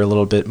 That they're a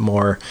little bit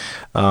more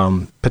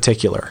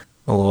particular,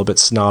 a little bit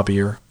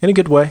snobbier in a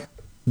good way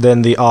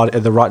than the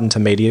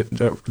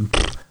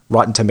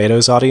Rotten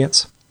Tomatoes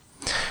audience.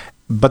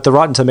 But the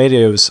Rotten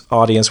Tomatoes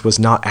audience was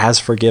not as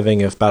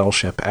forgiving of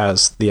Battleship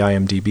as the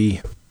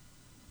IMDb.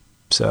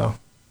 So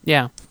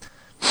yeah.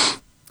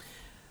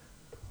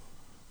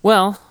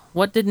 Well,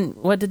 what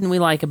didn't we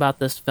like about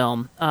this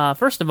film?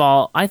 First of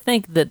all, I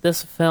think that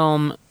this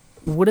film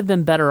would have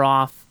been better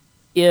off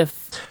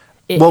if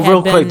it had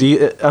real been...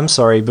 quick, I'm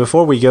sorry,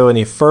 before we go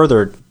any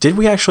further, did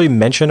we actually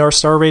mention our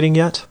star rating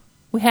yet?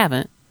 We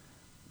haven't.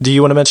 Do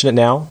you want to mention it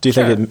now? Do you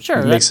think it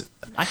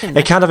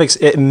makes...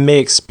 it may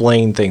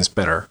explain things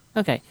better.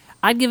 Okay.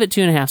 I'd give it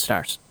 2.5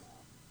 stars.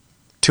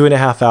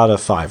 2.5 out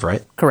of 5,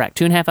 right? Correct.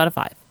 2.5 out of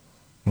 5.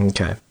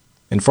 Okay.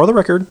 And for the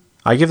record,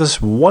 I give this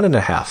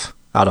 1.5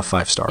 out of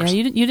 5 stars.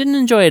 Yeah, you didn't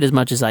enjoy it as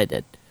much as I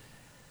did.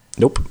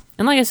 Nope.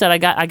 And like I said,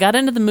 I got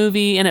into the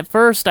movie, and at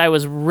first I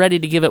was ready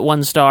to give it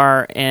 1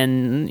 star,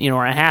 and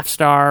or a half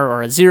star,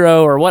 or a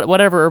 0, or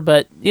whatever.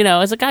 But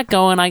as it got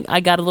going, I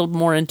got a little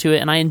more into it,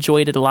 and I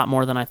enjoyed it a lot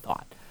more than I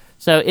thought.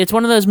 So it's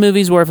one of those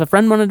movies where if a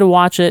friend wanted to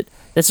watch it,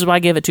 this is why I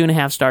gave it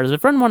 2.5 stars. If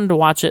a friend wanted to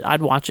watch it,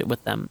 I'd watch it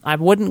with them. I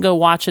wouldn't go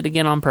watch it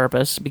again on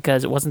purpose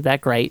because it wasn't that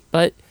great,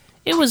 but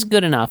it was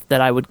good enough that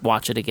I would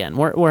watch it again.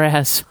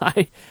 Whereas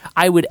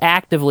I would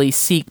actively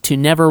seek to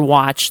never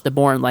watch The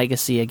Bourne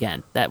Legacy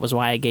again. That was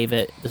why I gave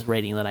it this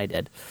rating that I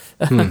did.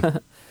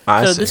 So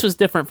this was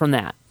different from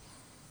that.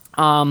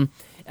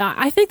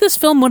 I think this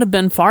film would have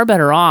been far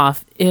better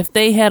off if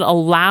they had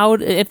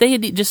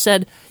just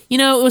said,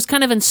 it was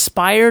kind of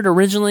inspired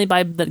originally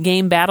by the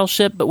game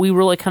Battleship, but we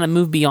really kind of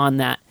moved beyond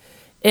that.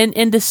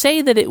 And to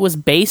say that it was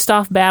based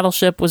off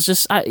Battleship was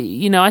just,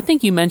 I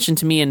think you mentioned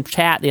to me in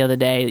chat the other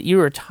day that you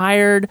were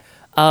tired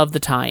of the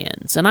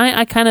tie-ins, and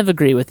I kind of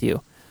agree with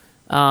you.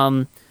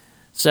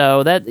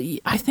 So that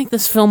I think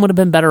this film would have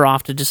been better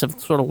off to just have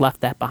sort of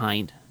left that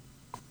behind.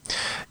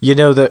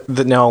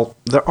 Now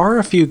there are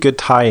a few good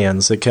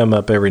tie-ins that come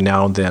up every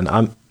now and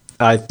then.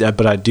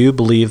 But I do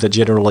believe that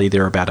generally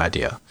they're a bad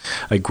idea.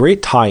 A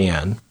great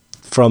tie-in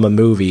from a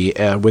movie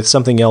with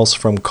something else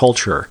from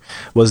culture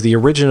was the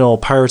original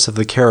Pirates of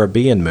the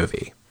Caribbean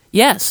movie.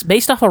 Yes,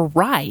 based off a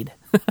ride.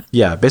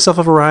 Yeah, based off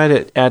of a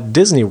ride at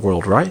Disney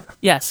World, right?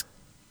 Yes.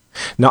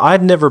 Now,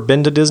 I'd never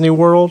been to Disney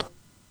World.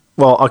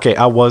 Well, okay,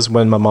 I was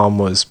when my mom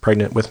was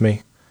pregnant with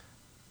me,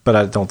 but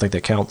I don't think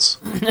that counts.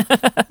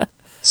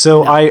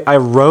 So no. I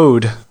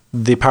rode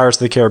the Pirates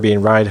of the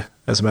Caribbean ride,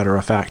 as a matter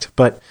of fact.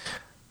 But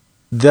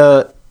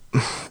the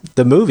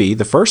movie,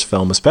 the first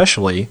film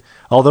especially,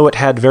 although it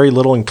had very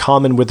little in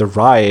common with the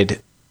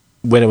ride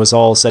when it was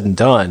all said and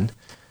done,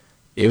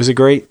 it was a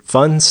great,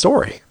 fun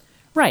story.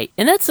 Right,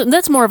 and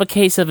that's more of a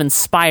case of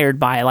inspired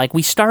by, like,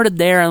 we started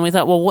there and we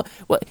thought, well,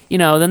 what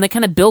then they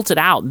kind of built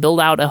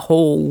out a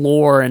whole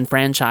lore and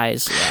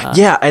franchise.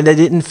 Yeah, and they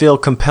didn't feel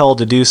compelled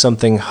to do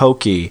something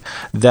hokey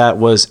that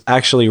was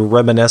actually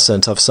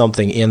reminiscent of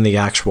something in the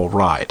actual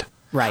ride.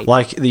 Right.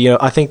 Like,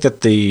 I think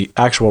that the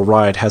actual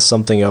ride has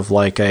something of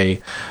like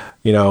a,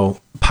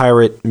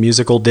 pirate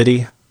musical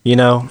ditty,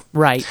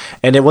 Right.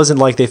 And it wasn't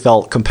like they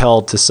felt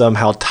compelled to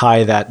somehow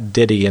tie that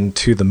ditty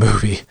into the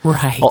movie.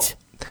 Right.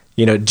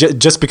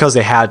 Just because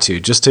they had to,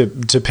 just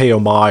to pay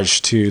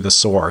homage to the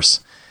source.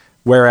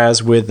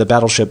 Whereas with the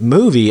Battleship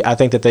movie, I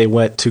think that they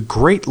went to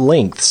great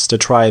lengths to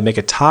try and make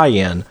a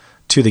tie-in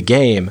to the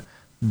game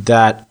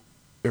that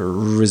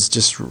was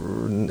just,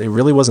 it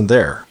really wasn't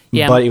there.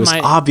 Yeah, but it was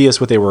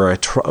obvious what they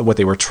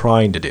were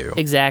trying to do.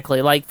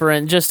 Exactly. Like,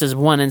 just as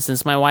one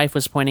instance, my wife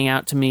was pointing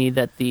out to me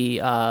that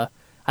the I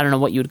don't know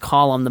what you would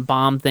call them, the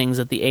bomb things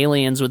that the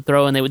aliens would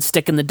throw, and they would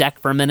stick in the deck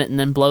for a minute and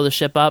then blow the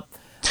ship up.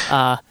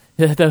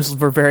 Those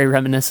were very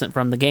reminiscent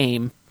from the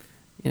game,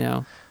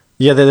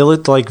 Yeah, they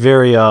looked like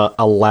very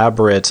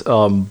elaborate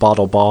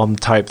bottle bomb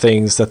type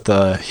things that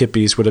the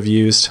hippies would have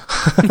used.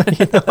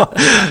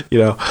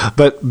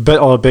 But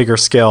on a bigger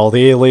scale,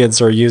 the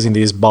aliens are using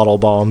these bottle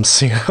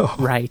bombs.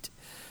 Right.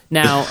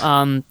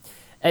 Now,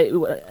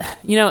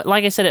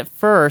 like I said at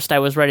first, I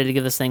was ready to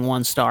give this thing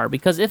 1 star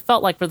because it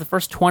felt like for the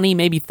first 20,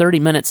 maybe 30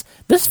 minutes,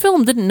 this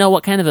film didn't know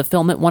what kind of a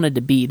film it wanted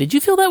to be. Did you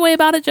feel that way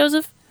about it,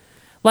 Joseph?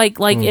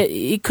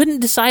 It couldn't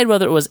decide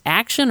whether it was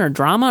action or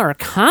drama or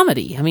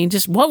comedy. I mean,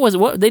 just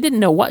what they didn't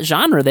know what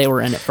genre they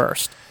were in at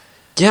first.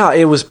 Yeah,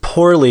 it was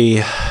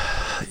poorly.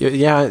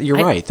 Yeah, you're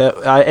right.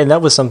 That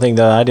was something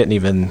that I didn't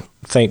even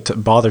think to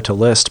bother to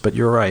list. But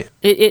you're right.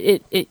 I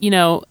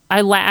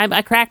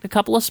cracked a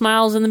couple of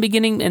smiles in the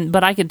beginning,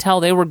 but I could tell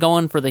they were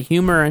going for the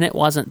humor, and it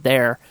wasn't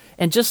there.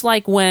 And just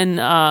like when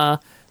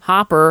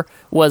Hopper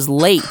was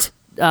late.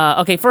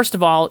 Okay, first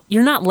of all,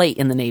 you're not late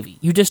in the Navy.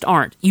 You just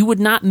aren't. You would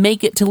not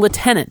make it to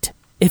lieutenant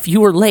if you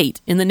were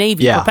late in the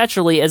Navy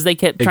perpetually, as they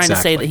kept trying to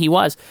say that he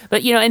was.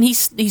 But, and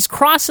he's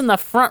crossing the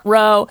front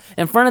row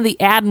in front of the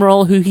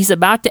admiral who he's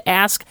about to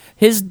ask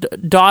his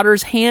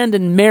daughter's hand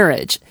in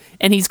marriage.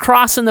 And he's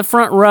crossing the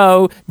front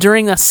row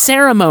during a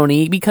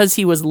ceremony because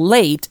he was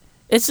late.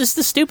 It's just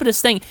the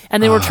stupidest thing.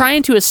 And they were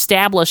trying to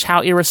establish how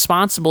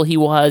irresponsible he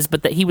was,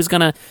 but that he was going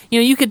to,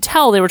 you could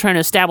tell they were trying to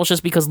establish this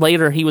because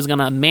later he was going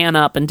to man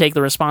up and take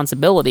the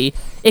responsibility.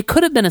 It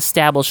could have been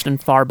established in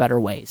far better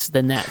ways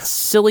than that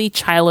silly,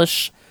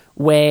 childish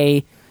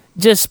way,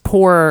 just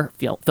poor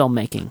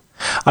filmmaking.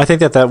 I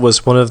think that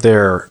was one of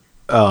their,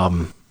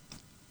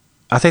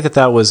 I think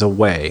that was a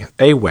way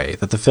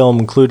that the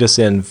film clued us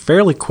in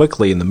fairly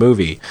quickly in the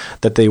movie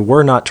that they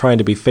were not trying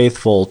to be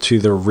faithful to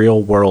the real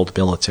world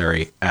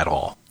military at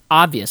all.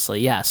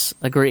 Obviously, yes,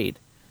 agreed.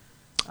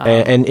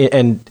 Had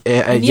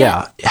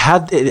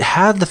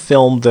the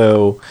film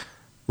though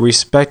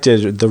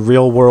respected the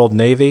real world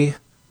Navy,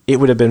 it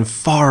would have been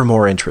far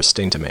more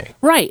interesting to me.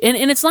 Right,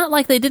 and it's not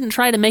like they didn't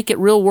try to make it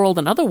real world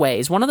in other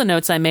ways. One of the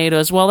notes I made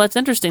was, well, that's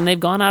interesting. They've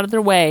gone out of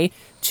their way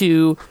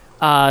to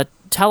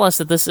tell us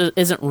that this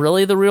isn't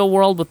really the real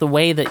world with the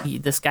way that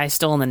this guy's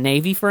still in the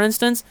Navy, for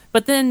instance.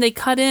 But then they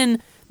cut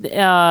in,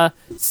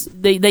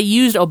 they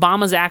used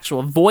Obama's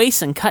actual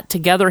voice and cut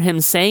together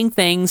him saying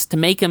things to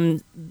make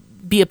him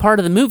be a part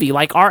of the movie.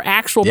 Like, our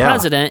actual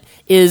president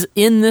is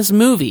in this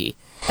movie,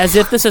 as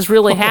if this is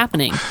really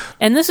happening.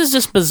 And this is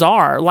just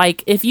bizarre.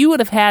 Like, if you would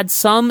have had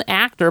some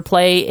actor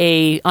play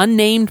a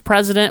unnamed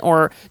president,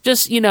 or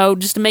just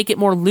to make it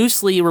more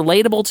loosely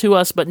relatable to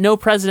us, but no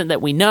president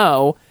that we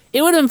know,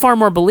 it would have been far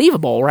more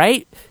believable,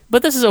 right?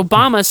 But this is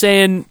Obama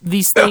saying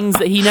these things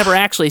that he never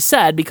actually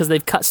said because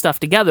they've cut stuff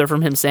together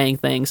from him saying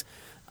things.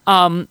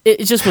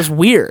 It just was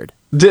weird.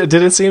 Did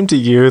it seem to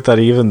you that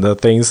even the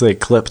things they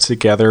clipped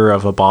together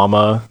of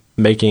Obama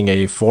making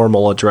a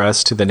formal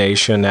address to the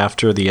nation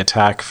after the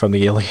attack from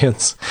the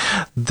aliens,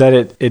 that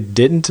it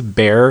didn't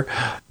bear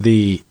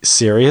the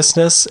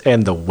seriousness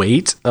and the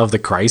weight of the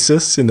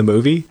crisis in the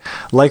movie.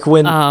 Like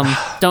when...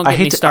 don't get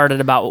me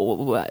started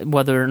about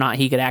whether or not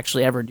he could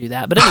actually ever do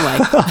that. But anyway.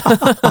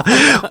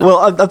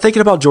 Well, I'm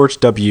thinking about George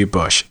W.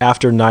 Bush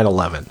after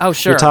 9/11. Oh,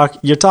 sure.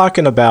 You're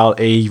talking about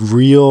a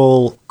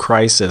real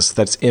crisis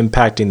that's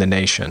impacting the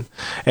nation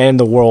and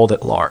the world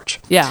at large.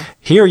 Yeah.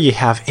 Here you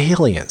have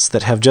aliens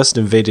that have just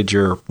invaded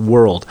your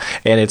world,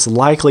 and it's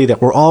likely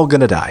that we're all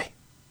going to die.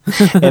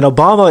 And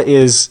Obama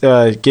is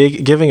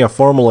giving a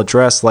formal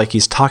address like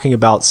he's talking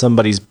about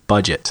somebody's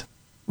budget.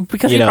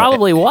 Because he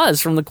probably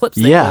was from the clips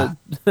they pulled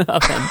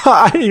of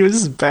him. It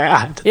was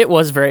bad. It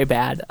was very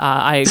bad.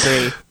 I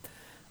agree.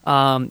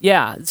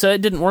 So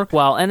it didn't work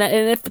well. And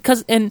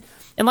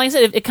like I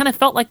said, it kind of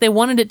felt like they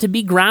wanted it to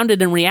be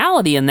grounded in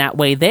reality in that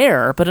way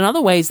there, but in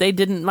other ways they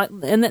didn't.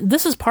 And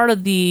this is part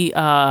of the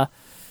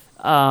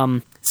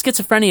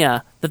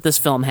schizophrenia that this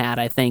film had,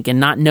 I think, and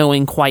not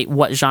knowing quite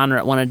what genre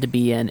it wanted to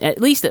be in, at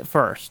least at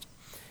first.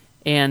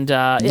 And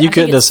you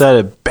couldn't have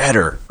said it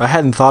better. I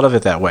hadn't thought of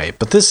it that way,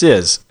 but this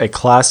is a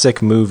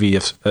classic movie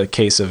of a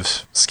case of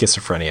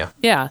schizophrenia.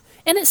 Yeah,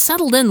 and it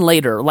settled in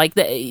later. Like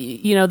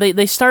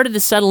they started to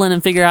settle in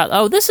and figure out,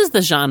 oh, this is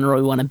the genre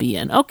we want to be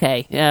in.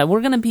 Okay, we're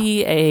going to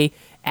be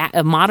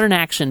a modern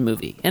action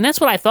movie, and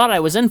that's what I thought I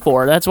was in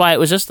for. That's why it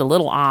was just a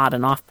little odd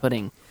and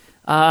off-putting.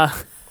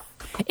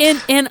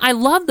 And I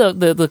love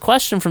the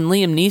question from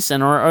Liam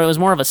Neeson, or it was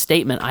more of a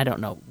statement. I don't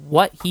know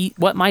what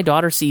my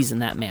daughter sees in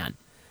that man.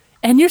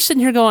 And you're sitting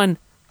here going,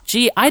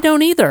 gee, I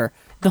don't either.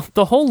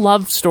 The whole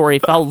love story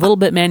felt a little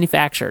bit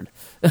manufactured.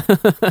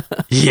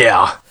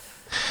 Yeah.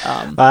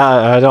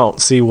 I don't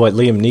see what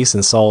Liam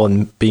Neeson saw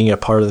in being a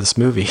part of this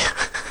movie.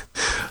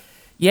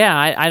 Yeah,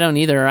 I don't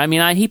either. I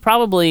mean, he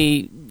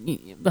probably...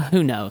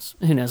 Who knows?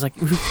 Like,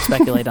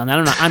 speculate on that.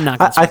 I'm not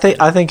going to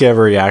speculate. I think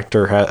every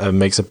actor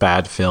makes a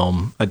bad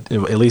film at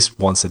least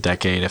once a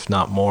decade, if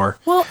not more.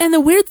 Well, and the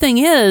weird thing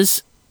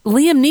is,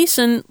 Liam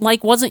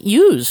Neeson, wasn't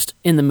used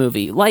in the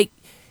movie.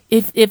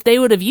 If they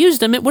would have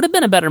used him, it would have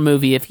been a better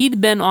movie. If he'd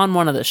been on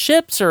one of the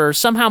ships or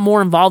somehow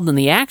more involved in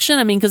the action,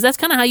 I mean, because that's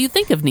kind of how you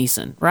think of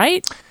Neeson,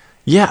 right?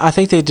 Yeah, I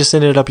think they just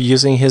ended up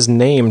using his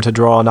name to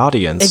draw an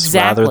audience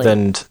rather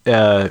than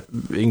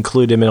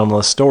include him in on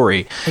the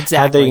story. Exactly.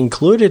 Had they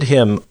included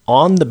him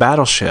on the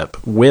battleship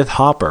with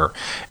Hopper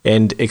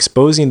and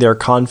exposing their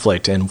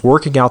conflict and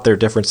working out their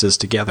differences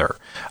together,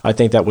 I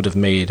think that would have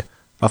made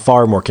a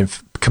far more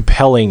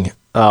compelling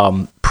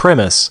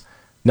premise.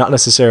 Not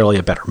necessarily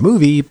a better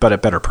movie, but a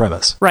better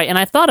premise. Right, and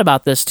I thought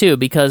about this too,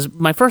 because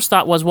my first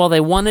thought was, well, they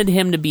wanted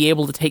him to be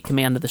able to take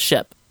command of the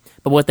ship.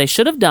 But what they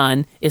should have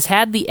done is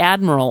had the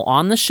Admiral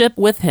on the ship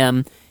with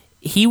him.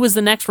 He was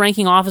the next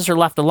ranking officer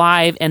left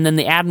alive, and then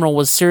the Admiral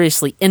was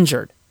seriously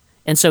injured.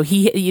 And so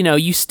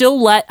you still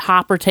let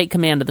Hopper take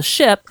command of the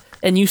ship,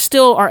 and you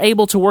still are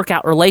able to work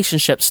out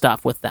relationship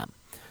stuff with them.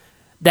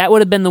 That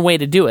would have been the way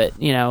to do it,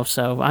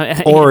 so I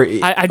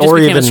just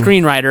became a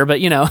screenwriter,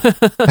 but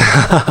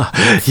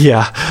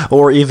Yeah,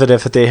 or even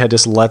if they had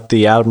just let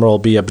the Admiral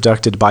be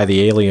abducted by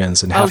the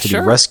aliens and have to be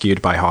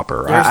rescued by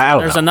Hopper.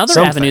 There's another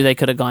avenue they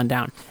could have gone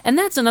down. And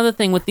that's another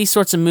thing with these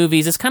sorts of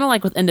movies. It's kind of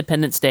like with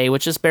Independence Day,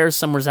 which just bears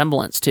some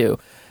resemblance to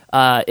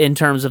in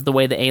terms of the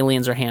way the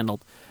aliens are handled.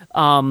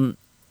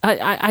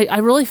 I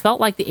really felt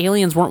like the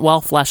aliens weren't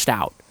well fleshed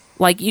out.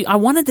 I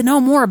wanted to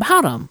know more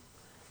about them.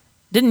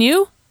 Didn't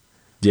you?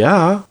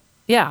 Yeah.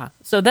 Yeah.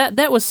 So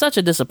that was such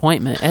a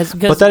disappointment.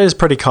 But that is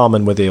pretty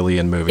common with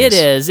alien movies. It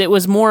is. It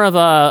was more of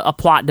a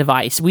plot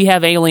device. We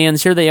have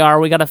aliens. Here they are.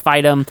 We got to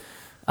fight them.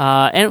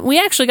 And we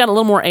actually got a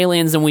little more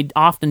aliens than we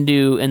often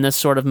do in this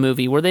sort of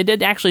movie, where they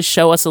did actually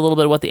show us a little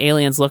bit of what the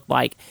aliens looked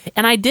like.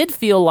 And I did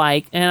feel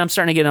like, and I'm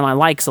starting to get in my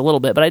likes a little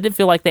bit, but I did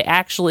feel like they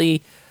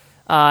actually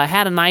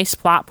had a nice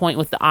plot point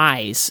with the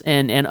eyes.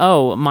 And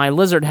oh, my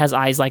lizard has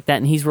eyes like that,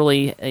 and he's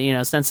really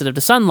sensitive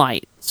to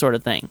sunlight sort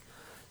of thing.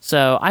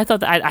 So I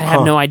thought that I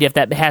have no idea if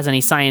that has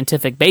any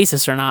scientific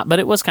basis or not, but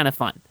it was kind of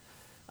fun.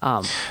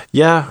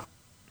 Yeah.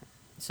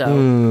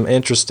 So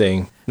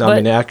interesting. I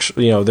mean,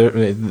 actually,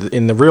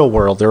 in the real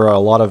world, there are a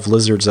lot of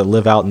lizards that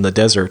live out in the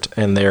desert,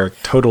 and they're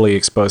totally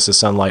exposed to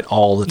sunlight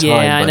all the time.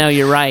 Yeah, I know,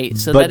 you're right.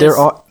 So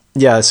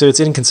so it's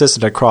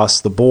inconsistent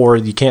across the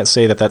board. You can't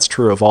say that that's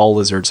true of all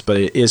lizards, but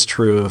it is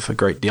true of a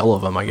great deal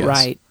of them, I guess.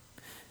 Right.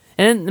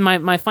 And then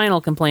my final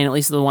complaint, at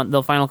least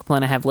the final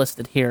complaint I have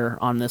listed here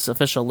on this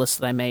official list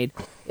that I made,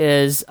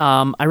 is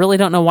I really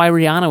don't know why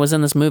Rihanna was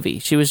in this movie.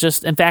 She was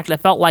just, in fact, I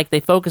felt like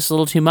they focused a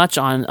little too much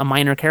on a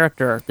minor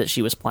character that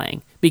she was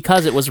playing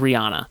because it was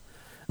Rihanna.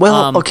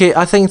 Well, okay,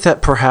 I think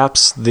that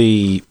perhaps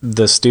the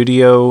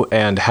studio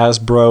and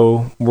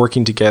Hasbro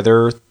working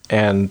together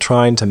and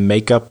trying to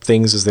make up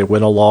things as they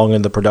went along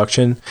in the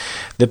production,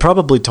 they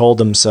probably told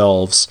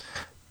themselves,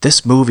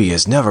 this movie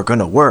is never going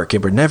to work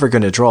and we're never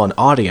going to draw an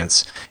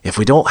audience if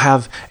we don't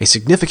have a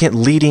significant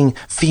leading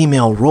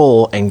female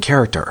role and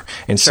character.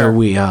 And so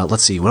we,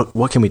 let's see,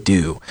 what can we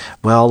do?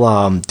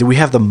 Well, do we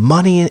have the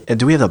money?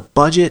 Do we have the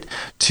budget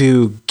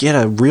to get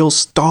a real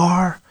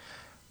star?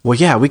 Well,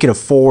 yeah, we can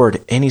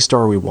afford any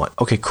star we want.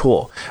 Okay,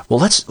 cool. Well,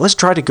 let's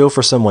try to go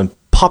for someone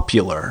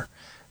popular.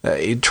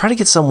 Try to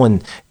get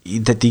someone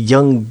that the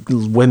young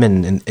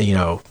women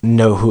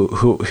know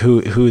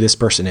who this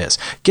person is.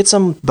 Get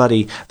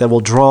somebody that will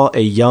draw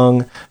a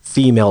young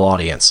female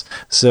audience,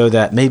 so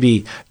that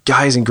maybe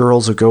guys and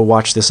girls will go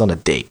watch this on a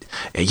date.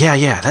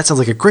 Yeah, that sounds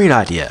like a great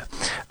idea.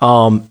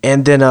 And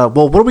then,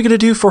 well, what are we going to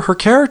do for her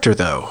character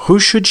though? Who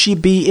should she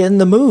be in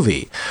the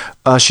movie?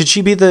 Should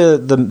she be the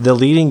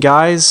leading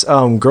guy's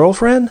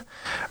girlfriend?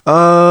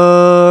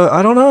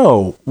 I don't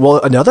know. Well,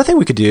 another thing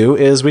we could do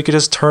is we could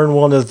just turn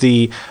one of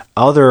the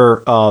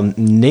other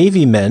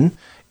Navy men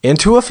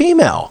into a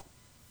female.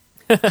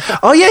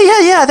 Oh,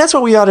 yeah. That's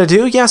what we ought to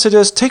do. Yeah, so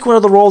just take one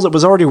of the roles that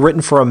was already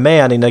written for a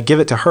man and give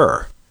it to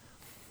her.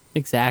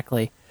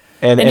 Exactly.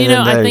 And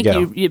I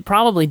think you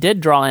probably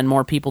did draw in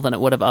more people than it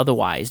would have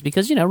otherwise,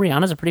 because,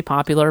 Rihanna's a pretty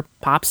popular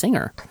pop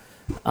singer.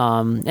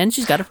 And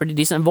she's got a pretty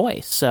decent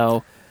voice.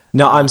 So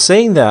now I'm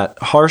saying that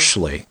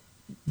harshly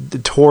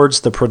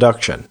towards the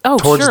production,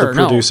 towards the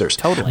producers.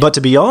 No, totally. But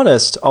to be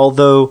honest,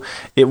 although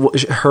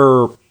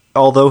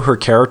her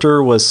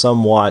character was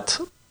somewhat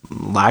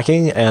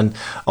lacking and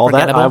all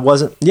forgettable.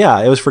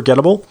 It was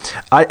forgettable.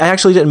 I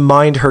actually didn't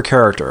mind her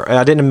character.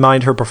 I didn't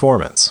mind her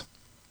performance.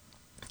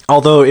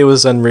 Although it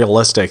was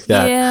unrealistic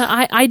that...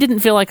 Yeah, I didn't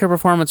feel like her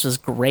performance was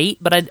great,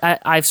 but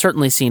I've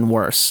certainly seen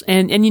worse.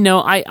 And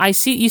you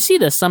see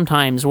this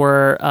sometimes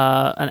where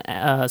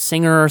a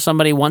singer or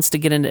somebody wants to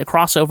get into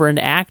crossover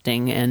into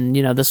acting, and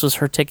this was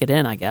her ticket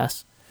in, I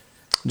guess.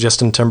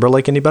 Justin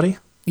Timberlake, anybody?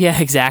 Yeah,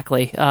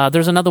 exactly.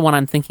 There's another one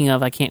I'm thinking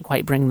of. I can't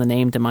quite bring the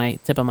name to my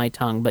tip of my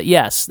tongue, but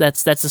yes,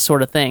 that's the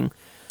sort of thing.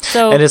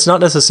 So, and it's not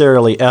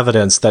necessarily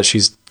evidence that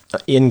she's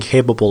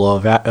incapable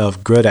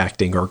of good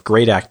acting or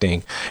great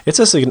acting. It's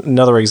just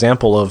another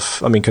example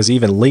of, because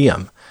even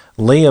Liam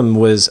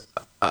was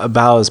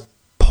about as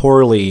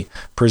poorly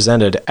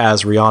presented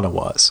as Rihanna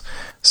was.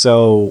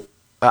 So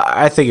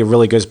I think it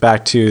really goes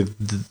back to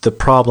the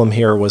problem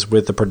here was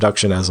with the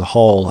production as a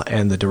whole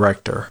and the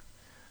director.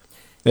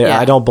 Yeah.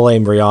 I don't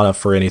blame Rihanna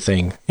for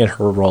anything in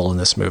her role in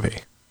this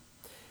movie.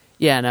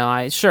 Yeah, no,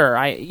 it's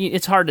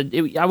hard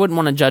to. I wouldn't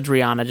want to judge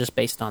Rihanna just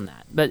based on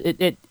that.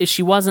 But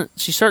she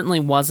certainly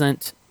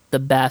wasn't the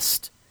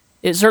best.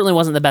 It certainly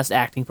wasn't the best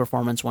acting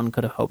performance one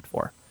could have hoped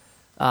for.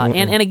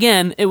 And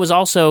again, it was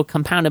also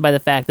compounded by the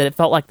fact that it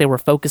felt like they were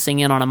focusing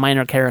in on a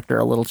minor character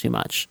a little too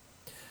much.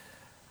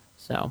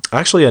 So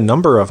actually, a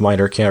number of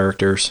minor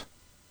characters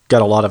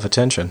got a lot of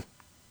attention.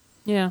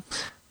 Yeah.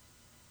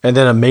 And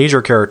then a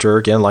major character,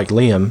 again, like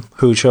Liam,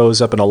 who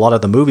shows up in a lot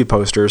of the movie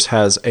posters,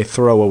 has a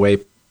throwaway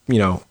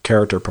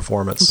character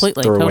performance.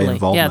 Completely, totally.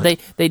 Involvement. Yeah,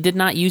 they did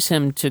not use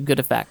him to good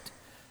effect.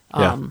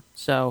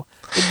 So,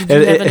 did you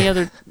have any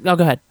other... Oh,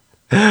 go ahead.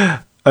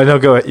 No,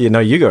 go ahead.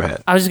 You go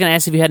ahead. I was just going to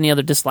ask if you had any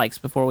other dislikes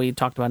before we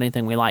talked about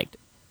anything we liked.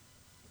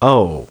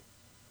 Oh,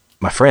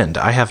 my friend,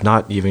 I have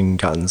not even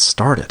gotten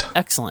started.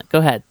 Excellent. Go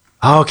ahead.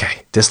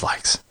 Okay,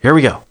 dislikes. Here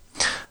we go.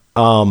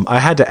 I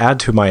had to add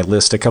to my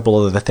list a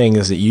couple of the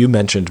things that you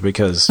mentioned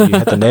because you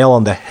hit the nail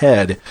on the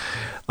head.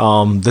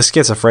 The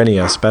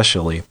schizophrenia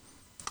especially.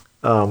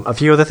 A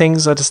few other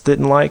things I just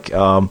didn't like.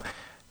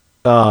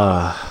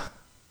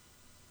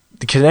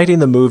 Connecting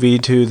the movie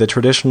to the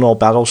traditional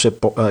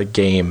Battleship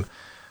game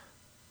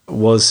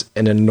was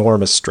an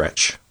enormous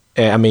stretch.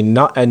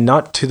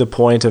 Not to the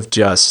point of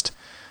just,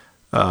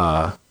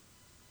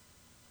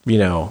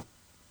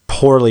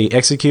 poorly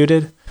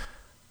executed,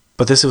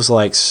 but this was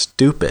like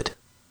stupid.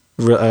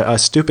 A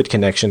stupid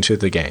connection to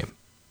the game.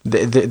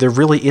 There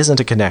really isn't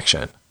a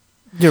connection.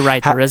 You're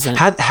right, there isn't.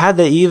 Had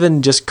they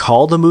even just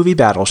called the movie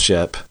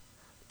Battleship,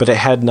 but it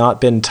had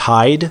not been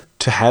tied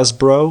to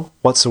Hasbro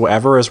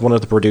whatsoever as one of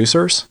the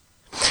producers,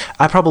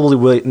 I probably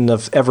wouldn't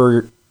have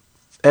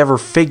ever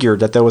figured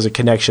that there was a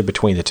connection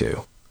between the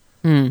two.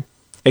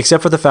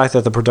 Except for the fact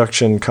that the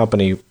production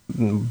company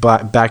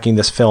backing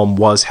this film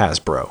was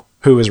Hasbro,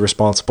 who is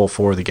responsible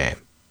for the game.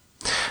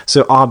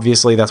 So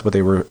obviously that's what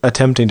they were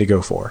attempting to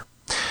go for.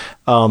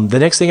 The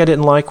next thing I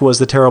didn't like was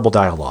the terrible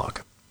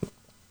dialogue.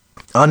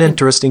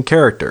 Uninteresting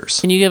characters.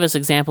 Can you give us an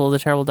example of the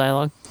terrible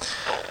dialogue?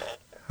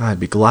 I'd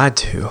be glad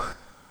to.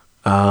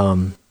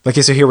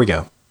 Okay, so here we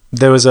go.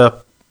 There's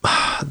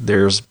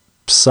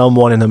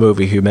someone in the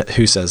movie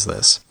who says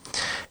this.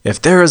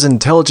 If there is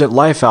intelligent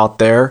life out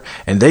there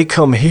and they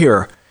come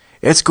here,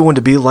 it's going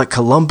to be like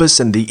Columbus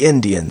and the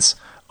Indians.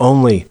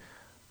 Only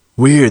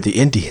we're the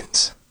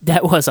Indians.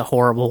 That was a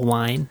horrible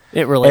line.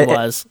 It really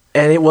was.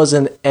 And it was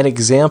an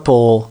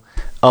example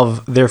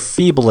of their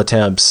feeble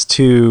attempts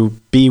to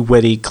be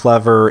witty,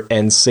 clever,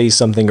 and say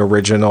something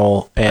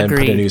original and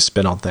Agreed. Put a new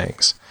spin on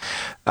things.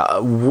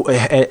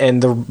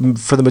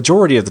 For the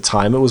majority of the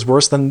time, it was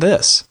worse than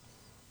this.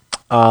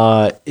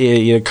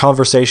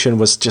 conversation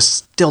was just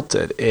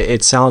stilted.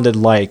 It sounded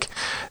like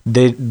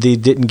they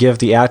didn't give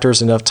the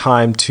actors enough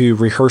time to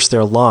rehearse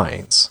their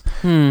lines,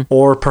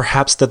 or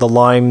perhaps that the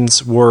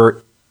lines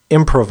were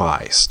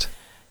improvised.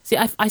 See,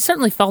 I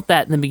certainly felt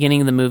that in the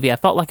beginning of the movie. I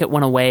felt like it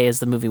went away as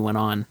the movie went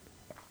on.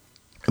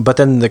 But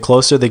then the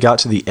closer they got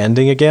to the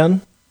ending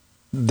again,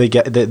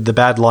 the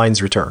bad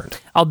lines returned.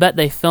 I'll bet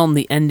they filmed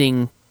the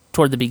ending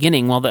toward the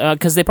beginning,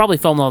 because they probably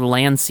filmed all the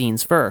land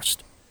scenes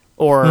first.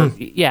 Or,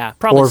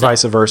 probably. Or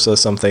vice versa,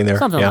 something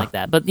like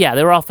that. But yeah,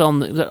 they were all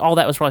filmed, all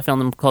that was probably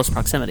filmed in close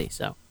proximity,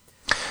 so.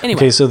 Anyway.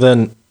 Okay, so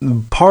then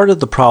part of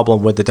the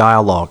problem with the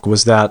dialogue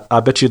was that I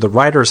bet you the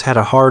writers had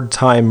a hard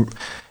time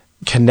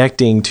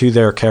connecting to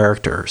their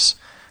characters.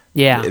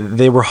 Yeah.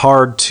 They were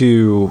hard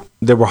to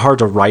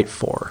write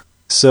for.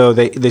 So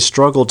they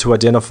struggled to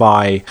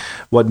identify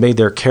what made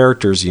their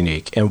characters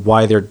unique and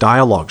why their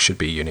dialogue should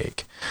be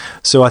unique.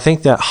 So I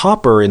think that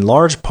Hopper, in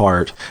large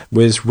part,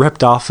 was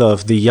ripped off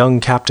of the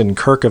young Captain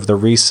Kirk of the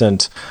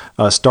recent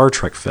Star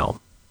Trek film.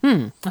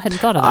 I hadn't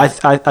thought of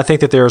that. I think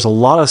that there's a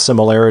lot of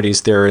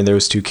similarities there in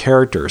those two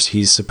characters.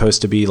 He's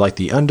supposed to be like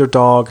the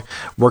underdog,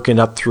 working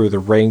up through the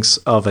ranks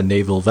of a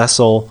naval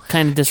vessel.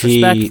 Kind of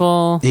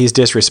disrespectful. He's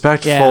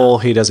disrespectful.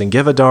 Yeah. He doesn't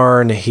give a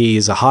darn.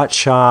 He's a hot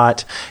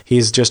shot.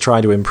 He's just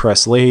trying to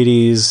impress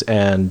ladies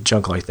and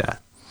junk like that.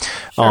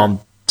 Sure.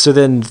 So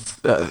then,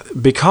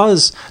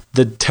 because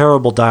the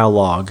terrible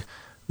dialogue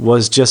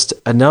was just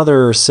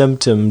another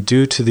symptom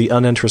due to the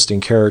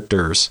uninteresting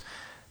characters,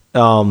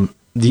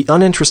 the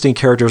uninteresting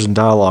characters and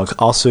dialogue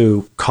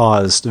also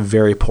caused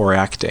very poor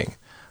acting.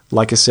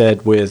 Like I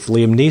said, with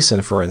Liam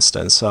Neeson, for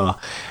instance,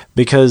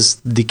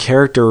 because the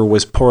character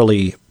was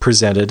poorly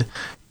presented.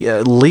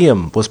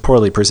 Liam was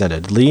poorly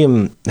presented.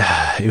 Liam,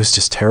 it was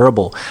just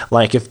terrible.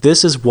 Like, if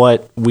this is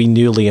what we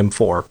knew Liam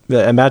for,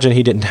 imagine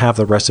he didn't have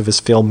the rest of his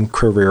film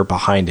career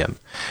behind him.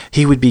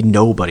 He would be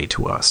nobody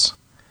to us.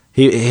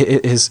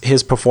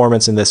 His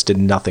performance in this did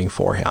nothing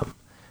for him.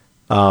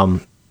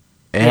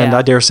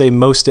 I dare say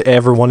most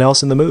everyone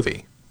else in the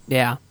movie.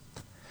 Yeah.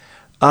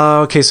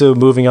 Okay, so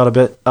moving on a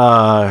bit.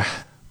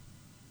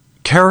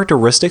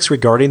 Characteristics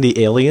regarding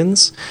the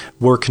aliens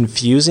were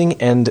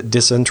confusing and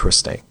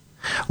disinteresting.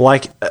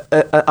 Like,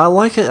 I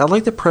like it. I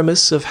like the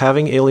premise of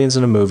having aliens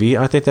in a movie.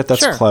 I think that's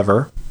sure.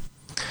 clever.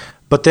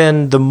 But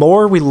then the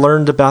more we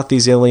learned about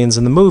these aliens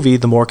in the movie,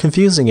 the more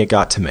confusing it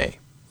got to me.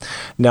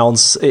 Now,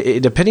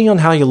 depending on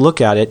how you look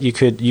at it, you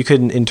could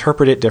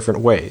interpret it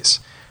different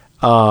ways.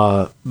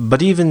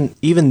 But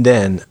even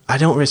then, I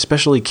don't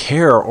especially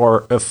care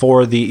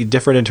for the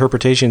different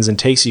interpretations and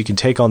takes you can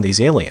take on these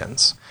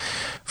aliens.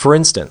 For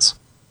instance,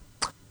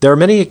 there are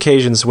many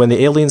occasions when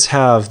the aliens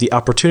have the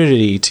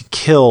opportunity to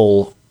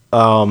kill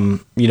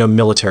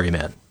military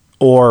men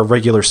or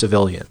regular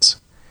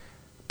civilians,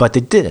 but they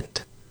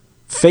didn't.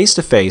 Face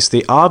to face,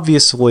 they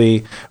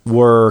obviously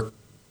were.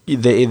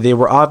 They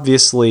were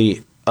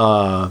obviously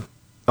on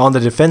the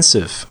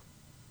defensive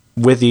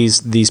with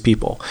these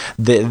people.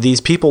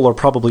 These people are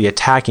probably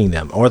attacking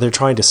them, or they're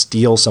trying to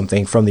steal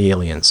something from the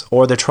aliens,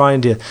 or they're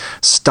trying to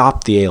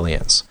stop the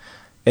aliens.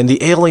 And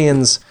the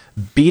aliens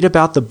beat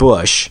about the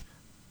bush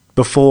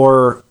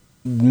before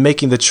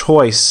making the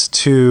choice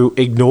to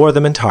ignore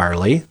them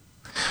entirely,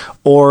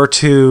 or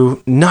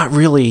to not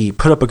really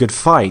put up a good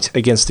fight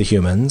against the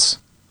humans,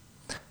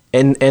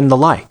 and the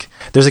like.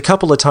 There's a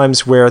couple of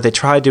times where they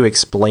tried to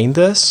explain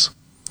this.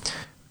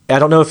 I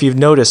don't know if you've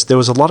noticed, there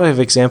was a lot of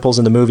examples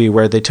in the movie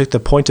where they took the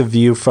point of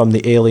view from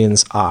the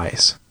aliens'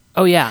 eyes.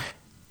 Oh, yeah.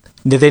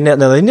 They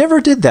never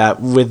did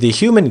that with the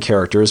human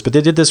characters, but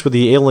they did this with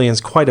the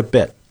aliens quite a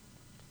bit.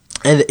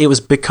 And it was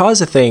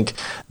because, I think,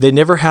 they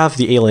never have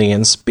the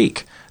aliens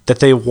speak, that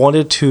they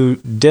wanted to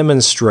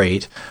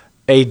demonstrate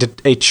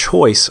a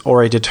choice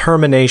or a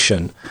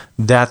determination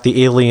that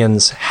the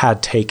aliens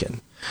had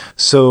taken.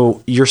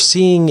 So you're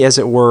seeing, as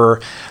it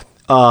were,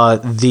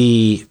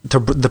 the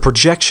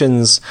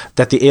projections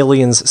that the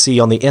aliens see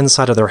on the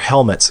inside of their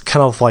helmets,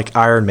 kind of like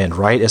Iron Man,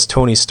 right? As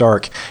Tony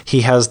Stark,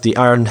 he has the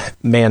Iron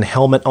Man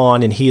helmet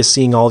on, and he is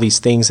seeing all these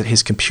things that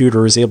his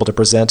computer is able to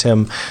present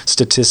him,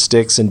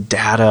 statistics and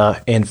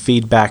data and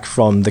feedback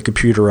from the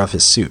computer of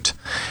his suit.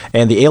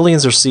 And the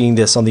aliens are seeing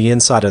this on the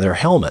inside of their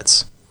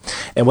helmets.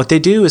 And what they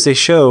do is they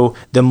show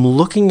them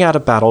looking at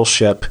a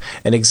battleship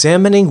and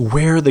examining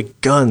where the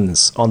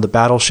guns on the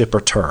battleship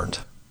are turned.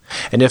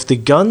 And if the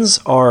guns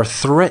are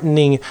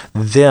threatening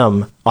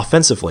them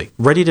offensively,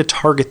 ready to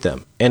target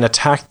them and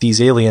attack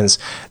these aliens,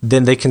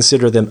 then they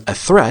consider them a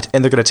threat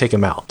and they're going to take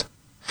them out.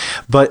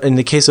 But in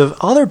the case of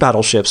other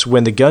battleships,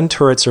 when the gun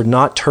turrets are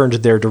not turned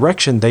their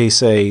direction, they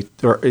say,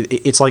 or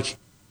it's like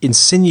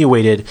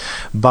insinuated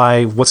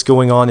by what's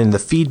going on in the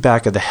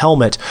feedback of the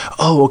helmet,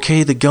 oh,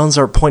 okay, the guns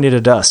are pointed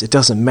at us. It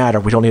doesn't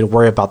matter. We don't need to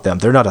worry about them.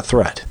 They're not a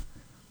threat.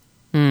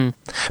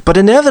 But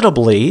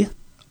inevitably,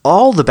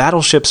 all the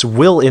battleships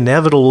will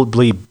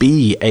inevitably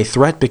be a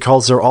threat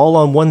because they're all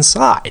on one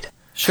side.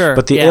 Sure.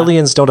 But the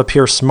aliens don't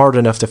appear smart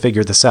enough to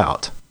figure this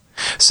out.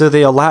 So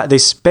they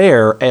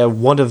spare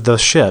one of the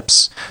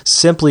ships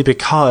simply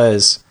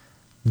because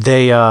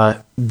they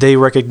they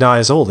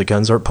recognize, the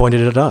guns aren't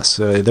pointed at us.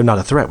 They're not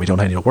a threat. We don't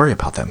need to worry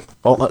about them.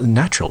 Well,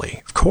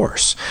 naturally, of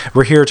course.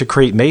 We're here to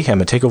create mayhem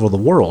and take over the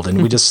world,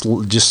 and we just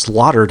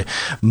slaughtered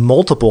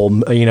multiple,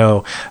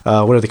 what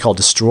are they called,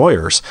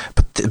 destroyers.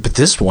 But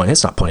this one,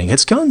 it's not pointing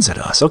its guns at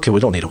us. Okay, we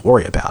don't need to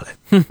worry about it.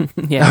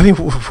 Yeah. I mean,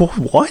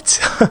 what?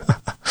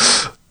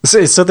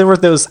 So there were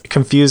those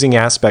confusing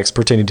aspects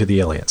pertaining to the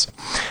aliens.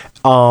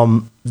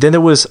 Then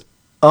there was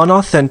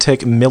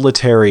unauthentic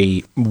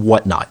military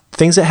whatnot.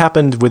 Things that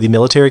happened with the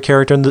military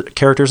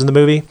characters in the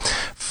movie.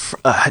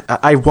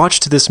 I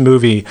watched this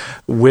movie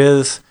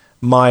with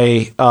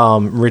my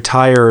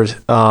retired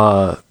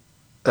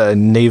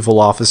naval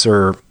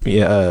officer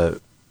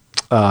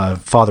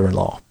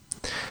father-in-law.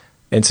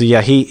 And so,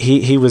 yeah,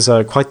 he was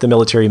quite the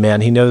military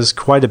man. He knows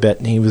quite a bit,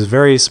 and he was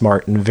very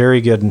smart and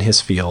very good in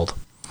his field.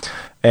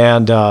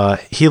 And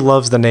he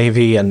loves the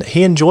Navy, and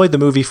he enjoyed the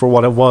movie for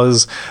what it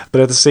was,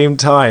 but at the same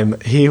time,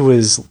 he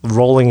was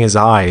rolling his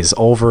eyes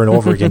over and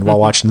over again while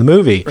watching the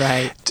movie.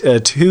 Right.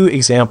 2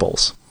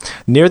 examples.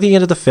 Near the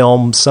end of the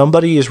film,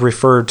 somebody is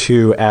referred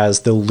to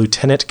as the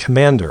lieutenant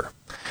commander,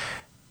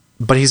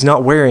 but he's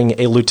not wearing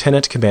a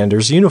lieutenant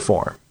commander's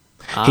uniform.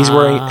 He's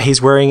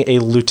wearing a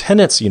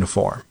lieutenant's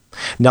uniform.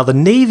 Now, the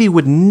Navy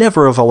would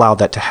never have allowed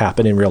that to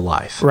happen in real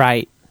life.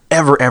 Right.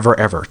 Ever, ever,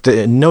 ever.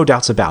 No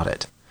doubts about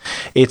it.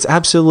 It's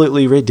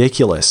absolutely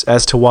ridiculous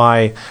as to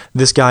why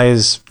this guy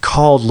is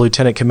called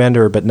lieutenant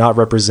commander but not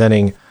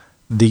representing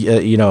the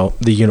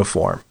the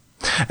uniform.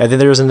 And then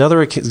there's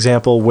another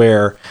example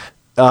where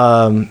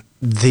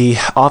the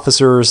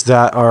officers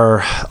that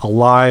are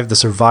alive, the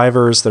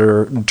survivors that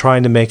are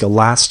trying to make a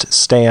last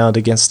stand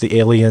against the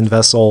alien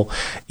vessel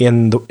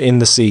in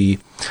the sea,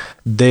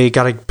 they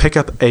got to pick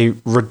up a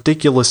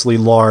ridiculously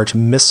large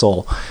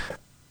missile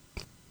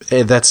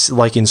that's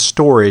like in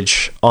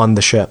storage on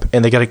the ship,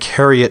 and they got to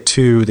carry it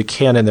to the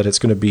cannon that it's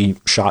going to be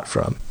shot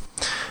from.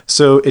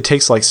 So it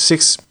takes like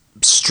 6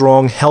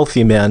 strong,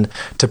 healthy men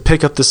to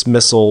pick up this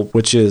missile,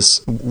 which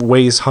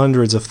weighs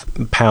hundreds of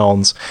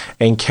pounds,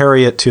 and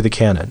carry it to the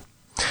cannon.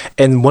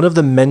 And one of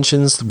them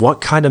mentions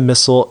what kind of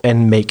missile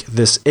and make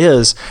this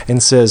is,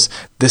 and says,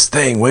 "This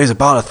thing weighs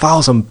about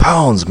 1,000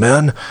 pounds,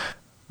 men.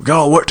 We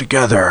got to work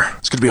together.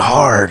 It's going to be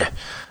hard."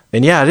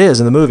 And yeah, it is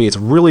in the movie. It's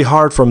really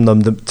hard for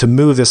them to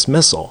move this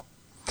missile.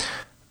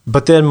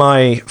 But then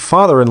my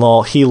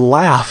father-in-law, he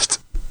laughed,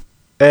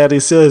 and he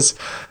says,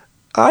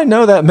 "I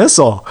know that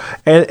missile,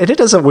 and it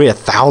doesn't weigh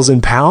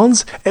 1,000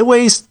 pounds. It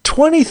weighs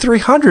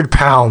 2,300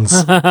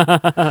 pounds."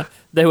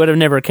 They would have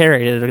never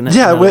carried it.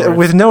 Yeah,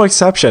 with no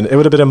exception. It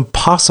would have been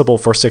impossible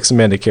for 6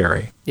 men to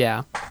carry.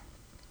 Yeah.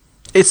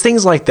 It's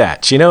things like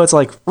that. It's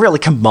like, really,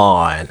 come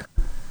on.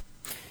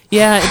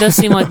 Yeah, it does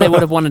seem like they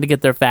would have wanted to get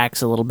their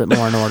facts a little bit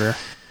more in order.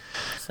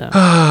 So.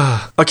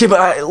 Okay,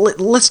 but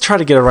let's try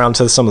to get around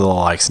to some of the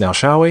likes now,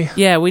 shall we?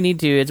 Yeah, we need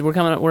to.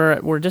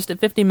 We're just at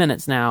 50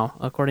 minutes now,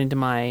 according to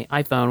my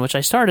iPhone, which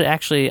I started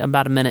actually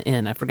about a minute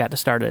in. I forgot to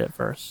start it at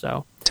first.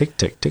 So tick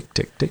tick tick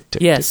tick tick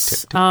tick.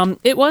 Yes, tick, tick, tick.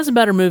 It was a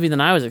better movie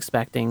than I was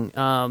expecting.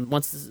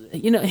 Once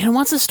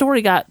the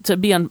story got to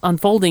be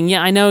unfolding,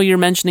 yeah, I know you're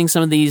mentioning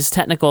some of these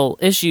technical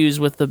issues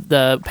with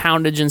the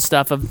poundage and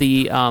stuff of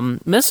the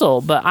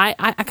missile, but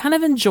I kind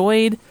of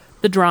enjoyed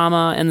the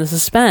drama and the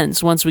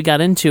suspense once we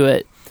got into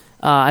it.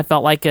 I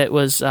felt like it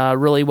was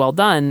really well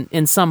done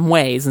in some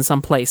ways, in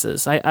some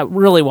places. I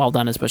really well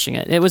done is pushing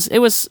it. It was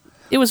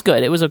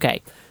good. It was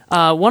okay.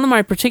 One of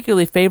my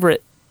particularly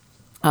favorite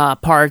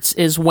parts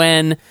is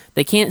when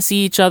they can't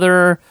see each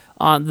other.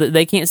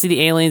 They can't see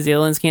the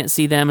aliens can't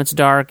see them. It's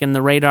dark, and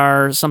the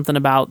radar, something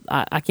about,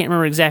 I can't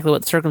remember exactly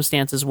what the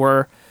circumstances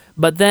were,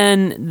 but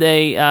then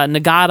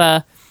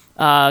Nagata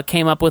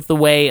came up with the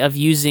way of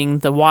using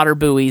the water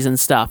buoys and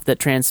stuff that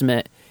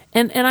transmit.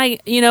 And I,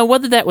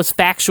 whether that was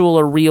factual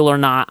or real or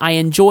not, I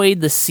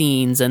enjoyed the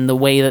scenes and the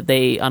way that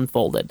they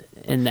unfolded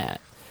in that.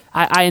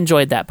 I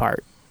enjoyed that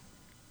part.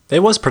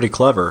 It was pretty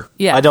clever.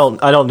 Yeah. I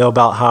don't know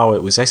about how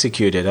it was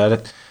executed.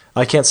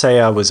 I can't say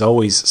I was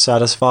always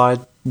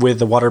satisfied with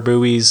the water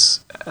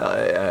buoys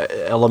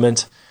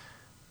element.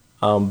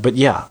 But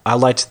yeah, I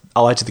liked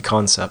the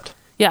concept.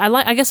 Yeah,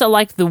 I guess I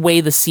liked the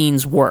way the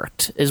scenes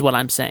worked, is what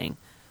I'm saying.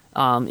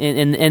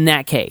 In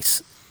that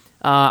case,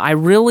 I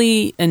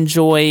really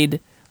enjoyed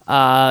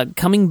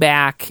coming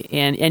back,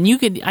 and you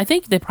could, I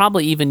think they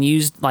probably even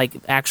used like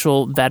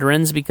actual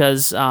veterans,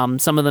 because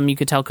some of them you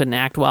could tell couldn't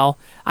act well.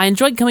 I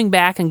enjoyed coming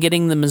back and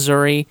getting the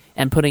Missouri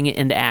and putting it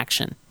into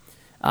action.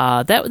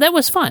 That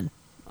was fun.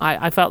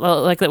 I felt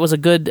like that was a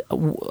good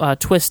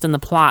twist in the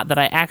plot that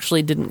I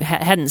actually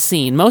hadn't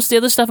seen. Most of the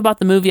other stuff about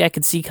the movie I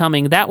could see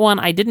coming. That one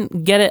I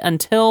didn't get it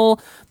until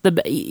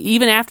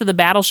even after the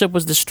battleship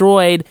was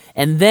destroyed,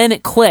 and then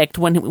it clicked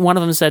when one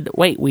of them said,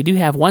 "Wait, we do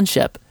have one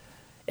ship."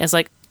 And it's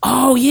like,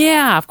 oh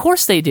yeah, of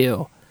course they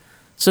do.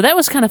 So that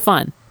was kind of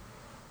fun.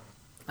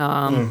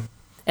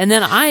 And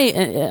then I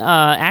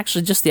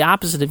actually, just the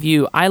opposite of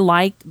you, I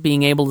liked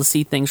being able to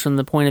see things from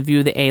the point of view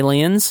of the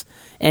aliens.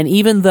 And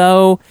even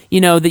though,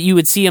 that you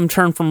would see them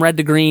turn from red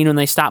to green when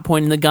they stop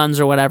pointing the guns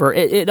or whatever,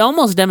 it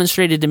almost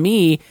demonstrated to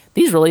me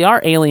these really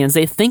are aliens.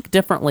 They think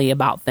differently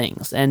about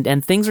things,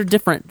 and things are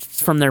different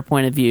from their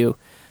point of view.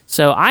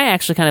 So I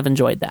actually kind of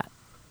enjoyed that.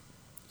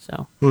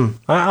 So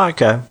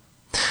okay.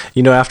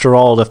 After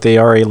all, if they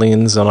are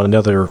aliens on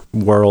another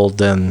world,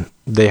 then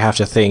they have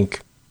to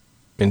think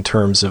in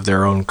terms of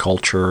their own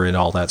culture and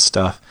all that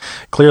stuff.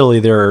 Clearly,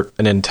 they're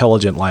an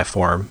intelligent life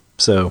form,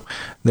 so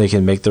they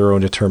can make their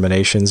own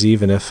determinations,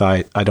 even if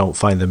I don't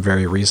find them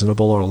very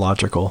reasonable or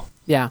logical.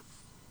 Yeah.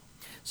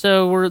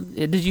 So,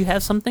 did you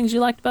have some things you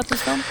liked about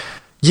this film?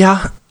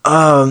 Yeah.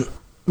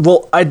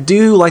 Well, I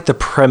do like the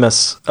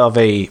premise of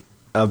a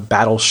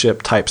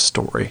Battleship type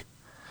story.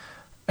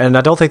 And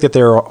I don't think that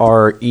there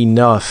are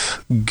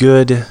enough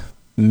good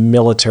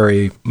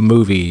military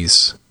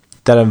movies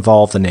that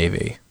involve the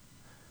Navy.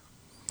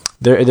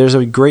 There's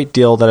a great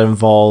deal that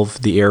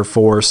involve the Air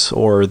Force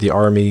or the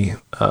Army.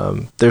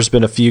 There's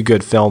been a few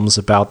good films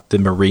about the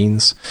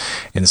Marines,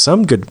 and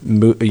some good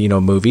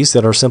movies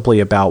that are simply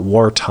about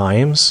war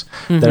times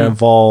that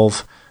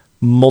involve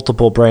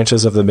multiple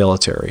branches of the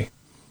military.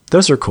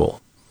 Those are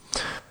cool.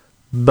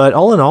 But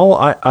all in all,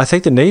 I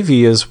think the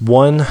Navy is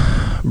one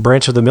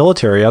branch of the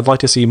military I'd like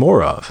to see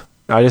more of.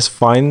 I just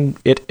find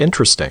it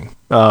interesting.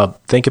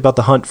 Think about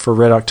the Hunt for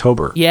Red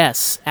October.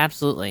 Yes,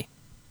 absolutely.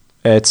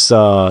 It's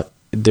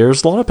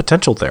there's a lot of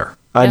potential there,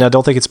 and I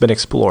don't think it's been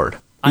explored.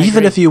 I Even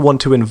agree. if you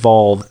want to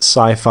involve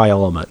sci-fi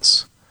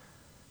elements.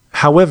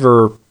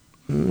 However,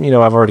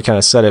 I've already kind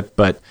of said it,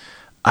 but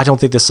I don't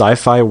think the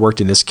sci-fi worked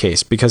in this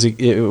case because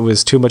it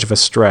was too much of a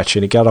stretch,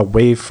 and it got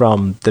away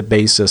from the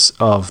basis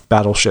of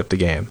Battleship, the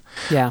game.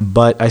 Yeah.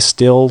 But I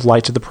still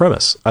liked the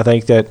premise. I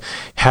think that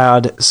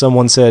had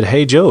someone said,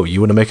 "Hey, Joe, you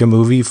want to make a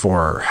movie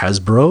for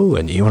Hasbro,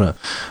 and you want to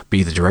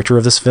be the director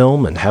of this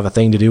film and have a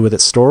thing to do with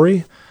its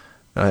story?"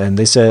 And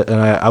they said, and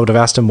I would have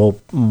asked him, "Well,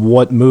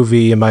 what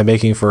movie am I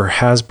making for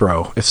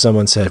Hasbro?" If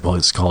someone said, "Well,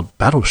 it's called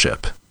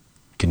Battleship.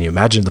 Can you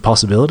imagine the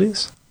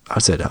possibilities?" I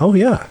said, "Oh,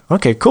 yeah.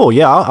 Okay, cool.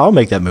 Yeah, I'll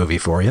make that movie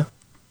for you."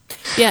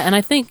 Yeah, and I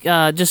think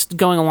just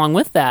going along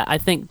with that, I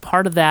think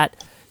part of that,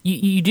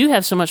 you do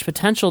have so much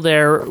potential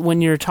there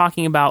when you're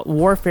talking about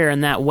warfare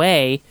in that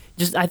way.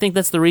 I think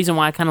that's the reason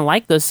why I kind of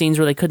like those scenes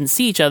where they couldn't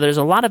see each other. There's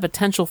a lot of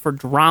potential for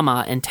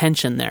drama and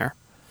tension there.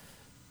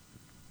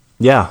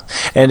 Yeah,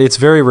 and it's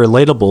very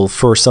relatable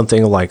for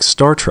something like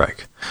Star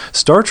Trek.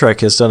 Star Trek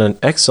has done an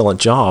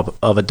excellent job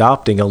of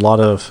adopting a lot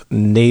of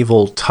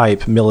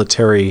naval-type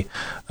military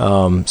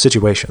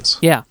situations.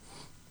 Yeah.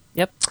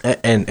 Yep.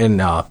 And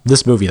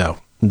this movie, though,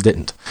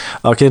 didn't.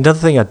 Okay, another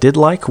thing I did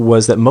like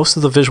was that most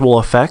of the visual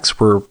effects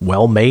were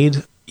well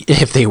made,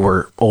 if they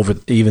were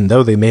even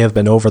though they may have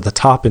been over the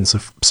top and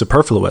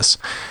superfluous.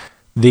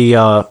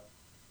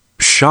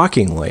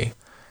 Shockingly,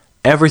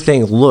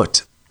 everything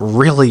looked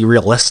really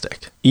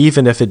realistic,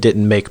 even if it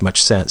didn't make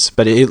much sense.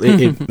 But it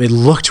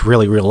looked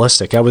really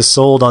realistic. I was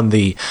sold on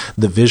the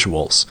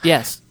visuals.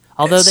 Yes,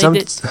 although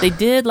they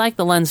did like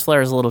the lens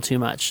flares a little too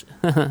much.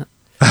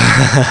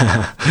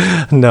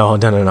 No,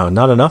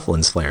 not enough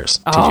lens flares.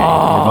 TJ,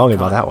 you're wrong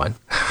about that one.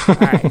 All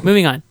right,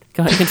 moving on.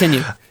 Go ahead,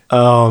 continue.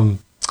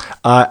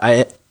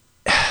 I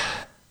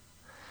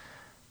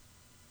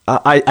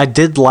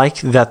did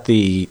like that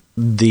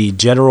the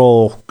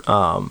general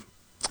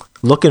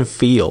look and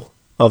feel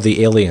of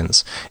the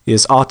aliens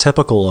is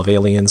atypical of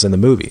aliens in the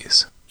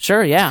movies.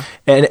 Sure, yeah.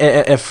 And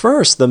at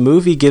first, the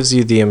movie gives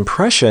you the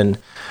impression,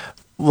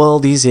 well,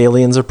 these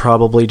aliens are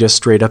probably just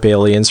straight up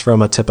aliens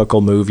from a typical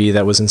movie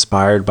that was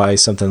inspired by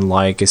something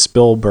like a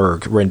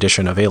Spielberg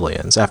rendition of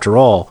Aliens. After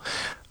all,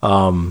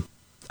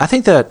 I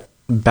think that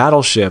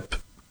Battleship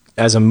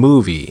as a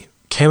movie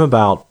came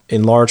about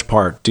in large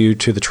part due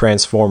to the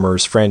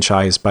Transformers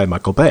franchise by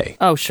Michael Bay.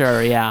 Oh,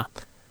 sure, yeah.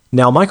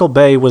 Now, Michael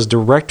Bay was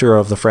director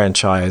of the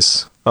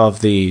franchise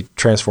of the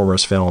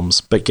Transformers films,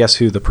 but guess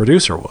who the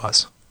producer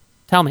was?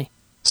 Tell me.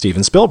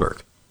 Steven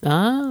Spielberg.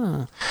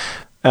 Ah.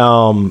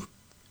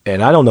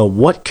 And I don't know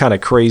what kind of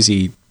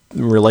crazy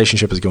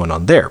relationship is going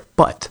on there,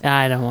 but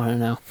I don't want to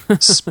know.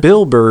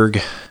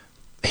 Spielberg,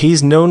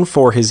 he's known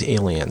for his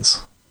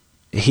aliens.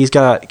 He's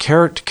got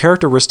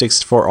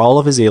characteristics for all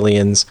of his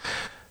aliens.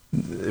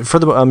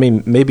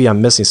 Maybe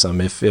I'm missing some.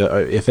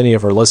 If any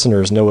of our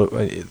listeners know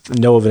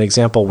of an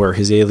example where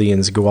his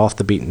aliens go off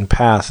the beaten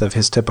path of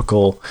his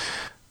typical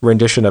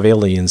rendition of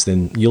aliens,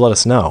 then you let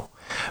us know.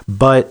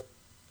 But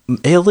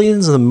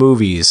aliens in the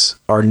movies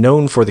are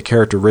known for the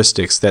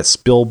characteristics that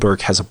Spielberg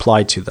has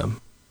applied to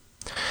them.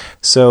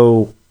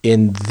 So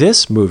in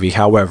this movie,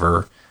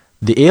 however,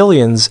 the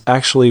aliens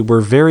actually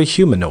were very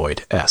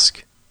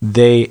humanoid-esque.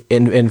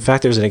 In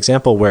fact, there's an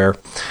example where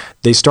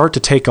they start to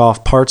take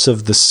off parts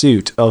of the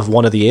suit of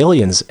one of the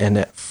aliens, and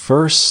at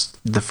first,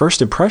 the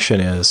first impression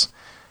is,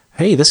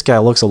 hey, this guy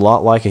looks a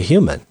lot like a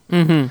human.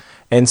 Mm-hmm.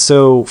 And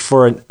so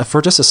for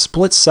just a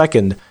split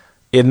second,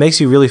 it makes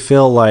you really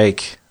feel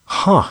like,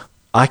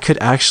 I could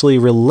actually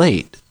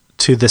relate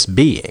to this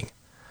being.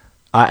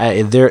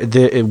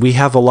 We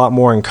have a lot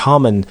more in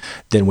common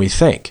than we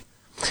think.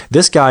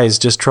 This guy is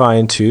just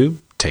trying to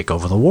take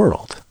over the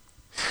world.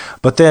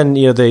 But then,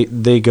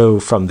 they go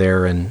from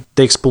there and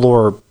they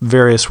explore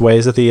various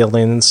ways that the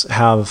aliens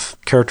have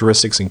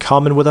characteristics in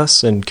common with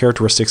us and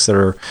characteristics that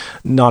are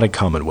not in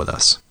common with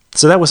us.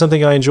 So that was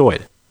something I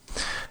enjoyed.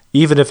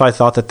 Even if I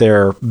thought that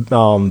their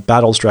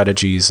battle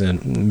strategies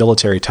and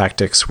military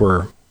tactics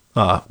were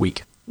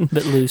weak. A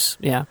bit loose,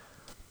 yeah.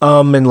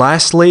 And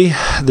lastly,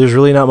 there's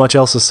really not much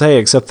else to say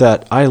except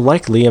that I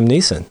like Liam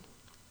Neeson.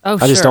 Oh,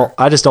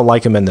 I just don't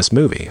like him in this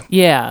movie.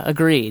 Yeah,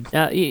 agreed.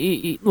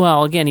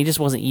 Well, again, he just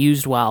wasn't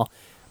used well.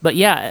 But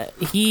yeah,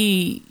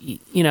 he,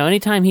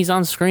 anytime he's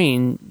on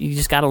screen, you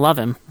just got to love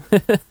him.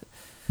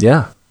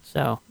 Yeah.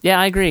 So, yeah,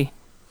 I agree.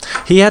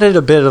 He added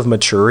a bit of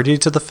maturity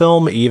to the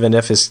film, even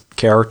if his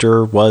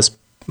character was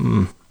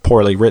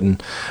poorly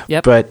written.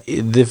 Yep. But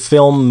the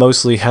film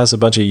mostly has a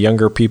bunch of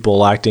younger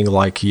people acting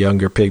like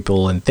younger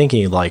people and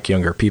thinking like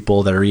younger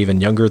people that are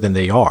even younger than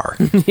they are.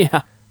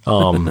 Yeah.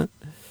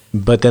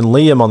 But then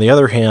Liam, on the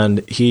other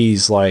hand,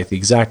 he's like the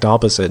exact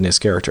opposite in his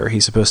character.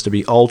 He's supposed to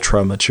be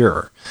ultra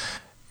mature.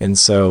 And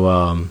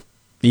so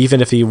even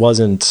if he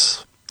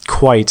wasn't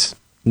quite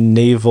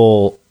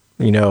naval,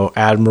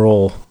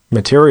 admiral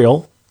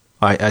material,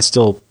 I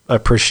still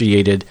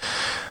appreciated,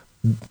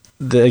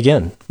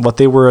 what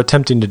they were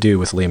attempting to do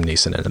with Liam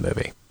Neeson in the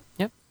movie.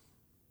 Yep.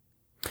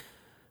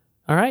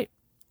 All right.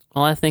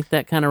 Well, I think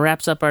that kind of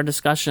wraps up our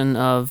discussion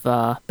of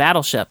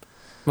Battleship.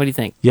 What do you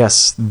think?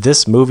 Yes,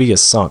 this movie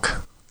is sunk.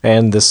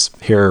 And this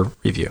here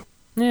review.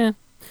 Yeah.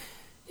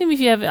 Maybe if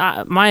you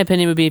have, my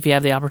opinion would be if you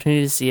have the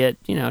opportunity to see it,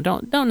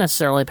 don't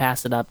necessarily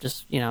pass it up.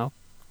 Just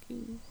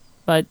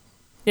but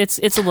it's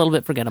a little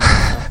bit forgettable.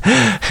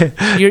 So.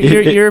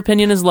 Your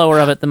opinion is lower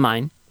of it than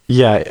mine.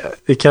 Yeah.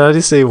 Can I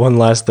just say one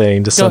last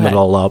thing to sum it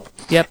all up?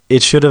 Yep.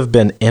 It should have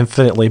been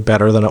infinitely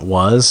better than it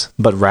was,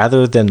 but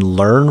rather than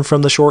learn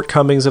from the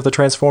shortcomings of the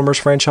Transformers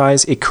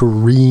franchise, it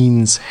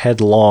careens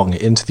headlong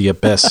into the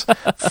abyss,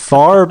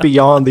 far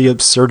beyond the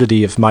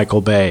absurdity of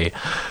Michael Bay.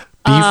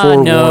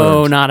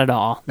 No, not at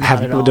all.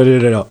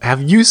 No.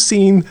 Have you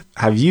seen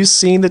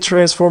the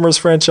Transformers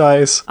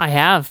franchise? I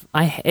have.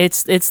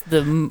 It's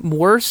the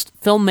worst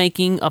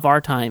filmmaking of our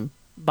time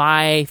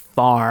by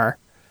far.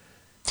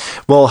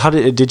 Well,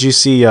 did you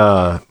see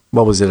what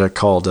was it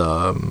called?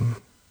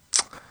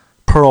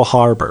 Pearl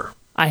Harbor.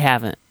 I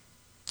haven't.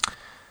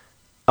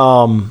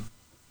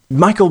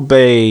 Michael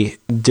Bay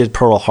did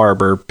Pearl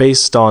Harbor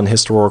based on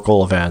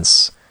historical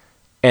events,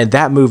 and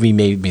that movie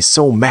made me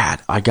so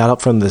mad. I got up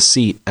from the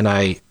seat and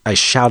I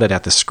shouted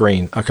at the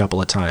screen a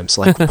couple of times,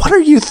 like, "What are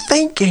you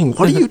thinking?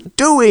 What are you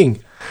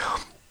doing?"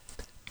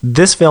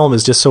 This film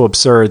is just so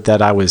absurd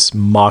that I was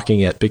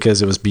mocking it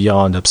because it was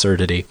beyond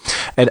absurdity,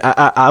 and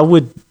I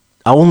would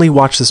only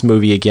watch this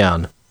movie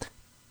again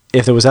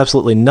if there was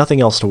absolutely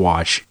nothing else to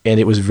watch, and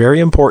it was very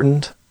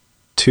important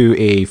to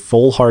a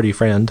foolhardy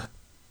friend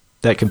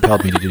that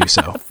compelled me to do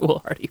so.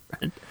 Foolhardy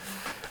friend.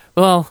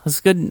 Well,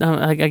 it's good.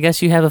 I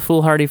guess you have a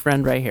foolhardy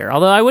friend right here.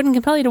 Although I wouldn't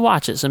compel you to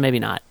watch it, so maybe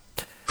not.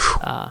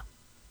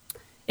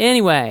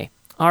 Anyway,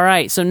 all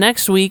right. So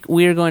next week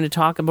we're going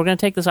to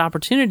take this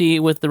opportunity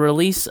with the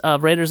release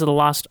of Raiders of the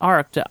Lost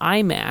Ark to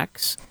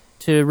IMAX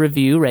to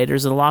review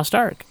Raiders of the Lost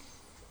Ark.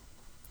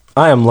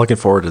 I am looking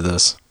forward to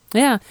this.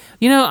 Yeah.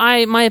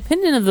 My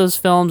opinion of those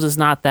films is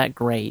not that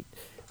great.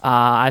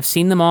 I've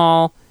seen them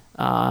all,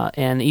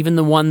 and even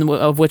the one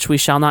of which we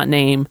shall not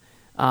name,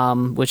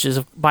 which is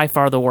by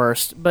far the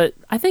worst. But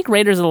I think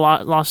Raiders of the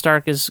Lost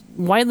Ark is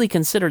widely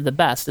considered the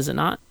best, is it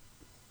not?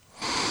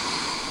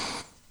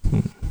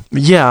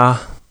 Yeah.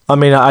 I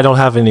mean, I don't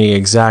have any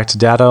exact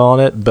data on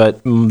it,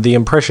 but the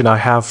impression I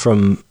have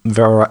from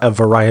a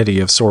variety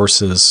of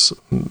sources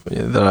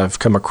that I've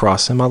come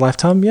across in my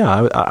lifetime,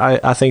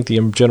 I think the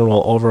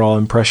general overall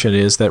impression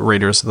is that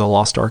Raiders of the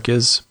Lost Ark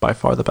is by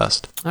far the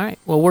best. All right.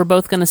 Well, we're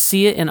both going to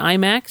see it in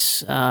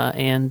IMAX,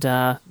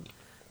 and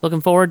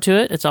looking forward to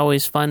it. It's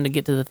always fun to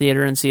get to the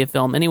theater and see a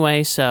film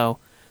anyway, so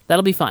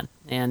that'll be fun.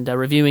 And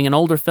reviewing an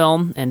older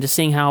film and just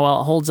seeing how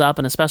well it holds up,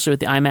 and especially with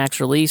the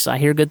IMAX release, I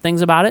hear good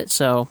things about it,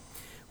 so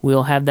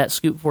we'll have that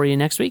scoop for you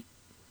next week.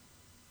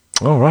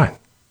 All right.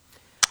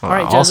 All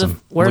right, awesome.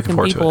 Joseph, where can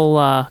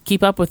people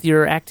keep up with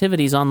your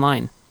activities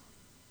online?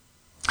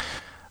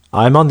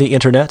 I'm on the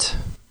internet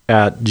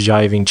at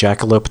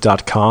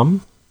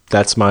jivingjackalope.com.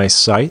 That's my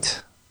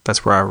site.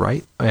 That's where I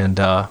write. And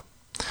I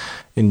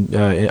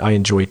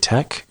enjoy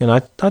tech. And I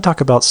talk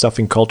about stuff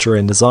in culture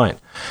and design.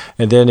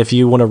 And then if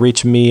you want to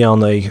reach me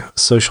on a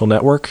social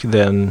network,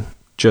 then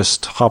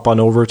just hop on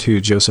over to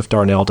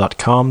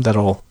josephdarnell.com.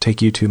 That'll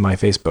take you to my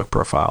Facebook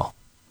profile.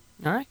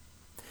 All right.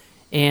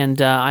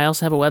 And I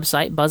also have a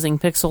website,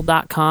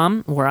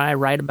 buzzingpixel.com, where I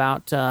write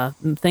about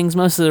things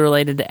mostly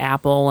related to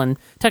Apple and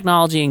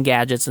technology and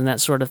gadgets and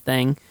that sort of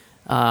thing.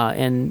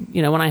 And,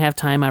 when I have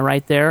time, I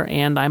write there.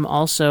 And I'm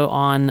also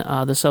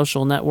on the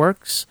social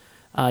networks.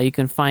 You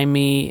can find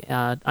me,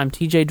 I'm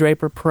TJ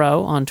Draper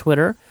Pro on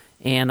Twitter.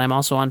 And I'm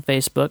also on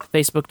Facebook,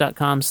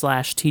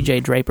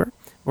 facebook.com/TJ Draper.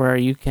 where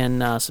you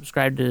can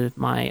subscribe to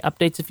my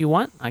updates if you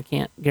want. I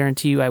can't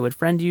guarantee you I would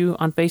friend you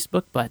on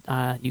Facebook, but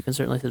you can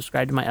certainly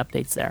subscribe to my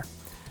updates there.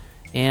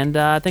 And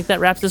I think that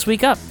wraps this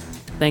week up.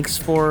 Thanks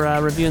for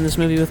reviewing this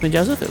movie with me,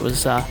 Joseph. It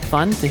was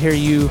fun to hear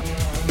you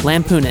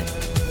lampoon it.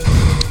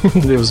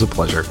 It was a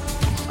pleasure.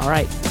 All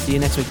right. See you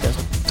next week,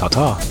 Joseph.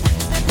 Ta-ta.